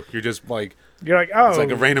onto. You're just like... You're like, oh, it's like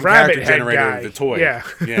a random character generator guy. of the toy. Yeah.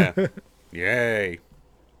 Yeah. Yay.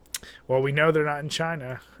 Well, we know they're not in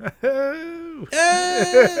China.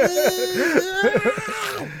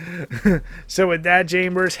 So with that,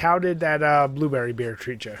 Chambers, how did that blueberry beer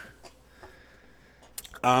treat you?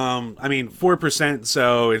 I mean, 4%,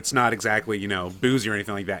 so it's not exactly, boozy or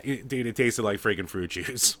anything like that. Dude, it tasted like freaking fruit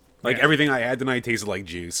juice. Like, everything I had tonight tasted like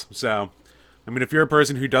juice. So, I mean, if you're a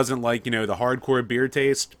person who doesn't like, the hardcore beer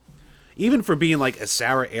taste, even for being like a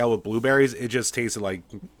sour ale with blueberries, it just tasted like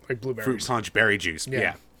blueberries. Fruit punch berry juice.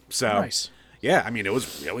 Yeah. So, nice. Yeah, I mean, it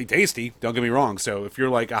was really tasty. Don't get me wrong. So, if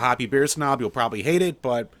you're like a hoppy beer snob, you'll probably hate it.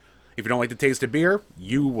 But if you don't like the taste of beer,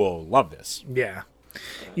 you will love this. Yeah.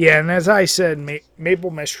 Yeah, and as I said,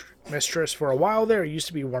 Maple Mistress, for a while there, used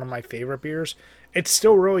to be one of my favorite beers. It's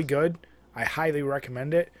still really good. I highly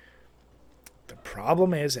recommend it. The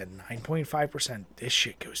Problem is, at 9.5%, this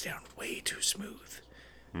shit goes down way too smooth.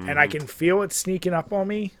 And I can feel it sneaking up on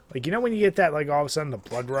me. Like, you know when you get that, like, all of a sudden the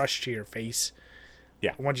blood rush to your face?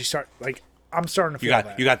 Yeah. Once you start, like, I'm starting to You feel got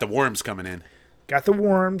that. you got the worms coming in. Got the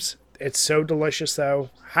worms. It's so delicious, though.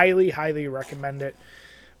 Highly, highly recommend it.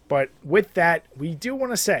 But with that, we do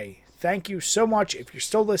want to say thank you so much. If you're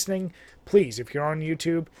still listening, please, if you're on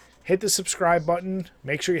YouTube, hit the subscribe button.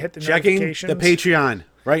 Make sure you hit the Checking notifications. the Patreon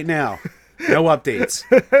right now. No updates.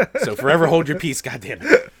 So forever hold your peace,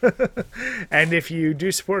 goddammit. And if you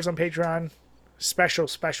do support us on Patreon, special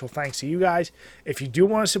thanks to you guys. If you do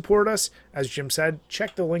want to support us, as Jim said,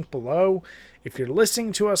 check the link below. If you're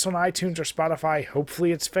listening to us on iTunes or Spotify,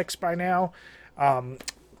 hopefully it's fixed by now.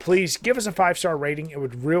 Please give us a 5-star rating. It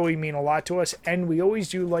would really mean a lot to us. And we always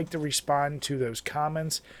do like to respond to those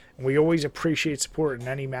comments. And we always appreciate support in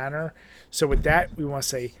any manner. So with that, we want to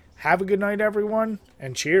say have a good night, everyone,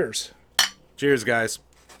 and cheers. Cheers, guys.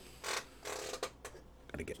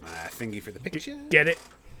 Gotta get my thingy for the picture. Get it?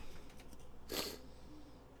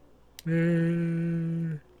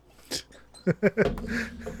 I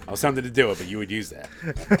was tempted to do it, but you would use that.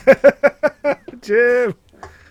 Jim.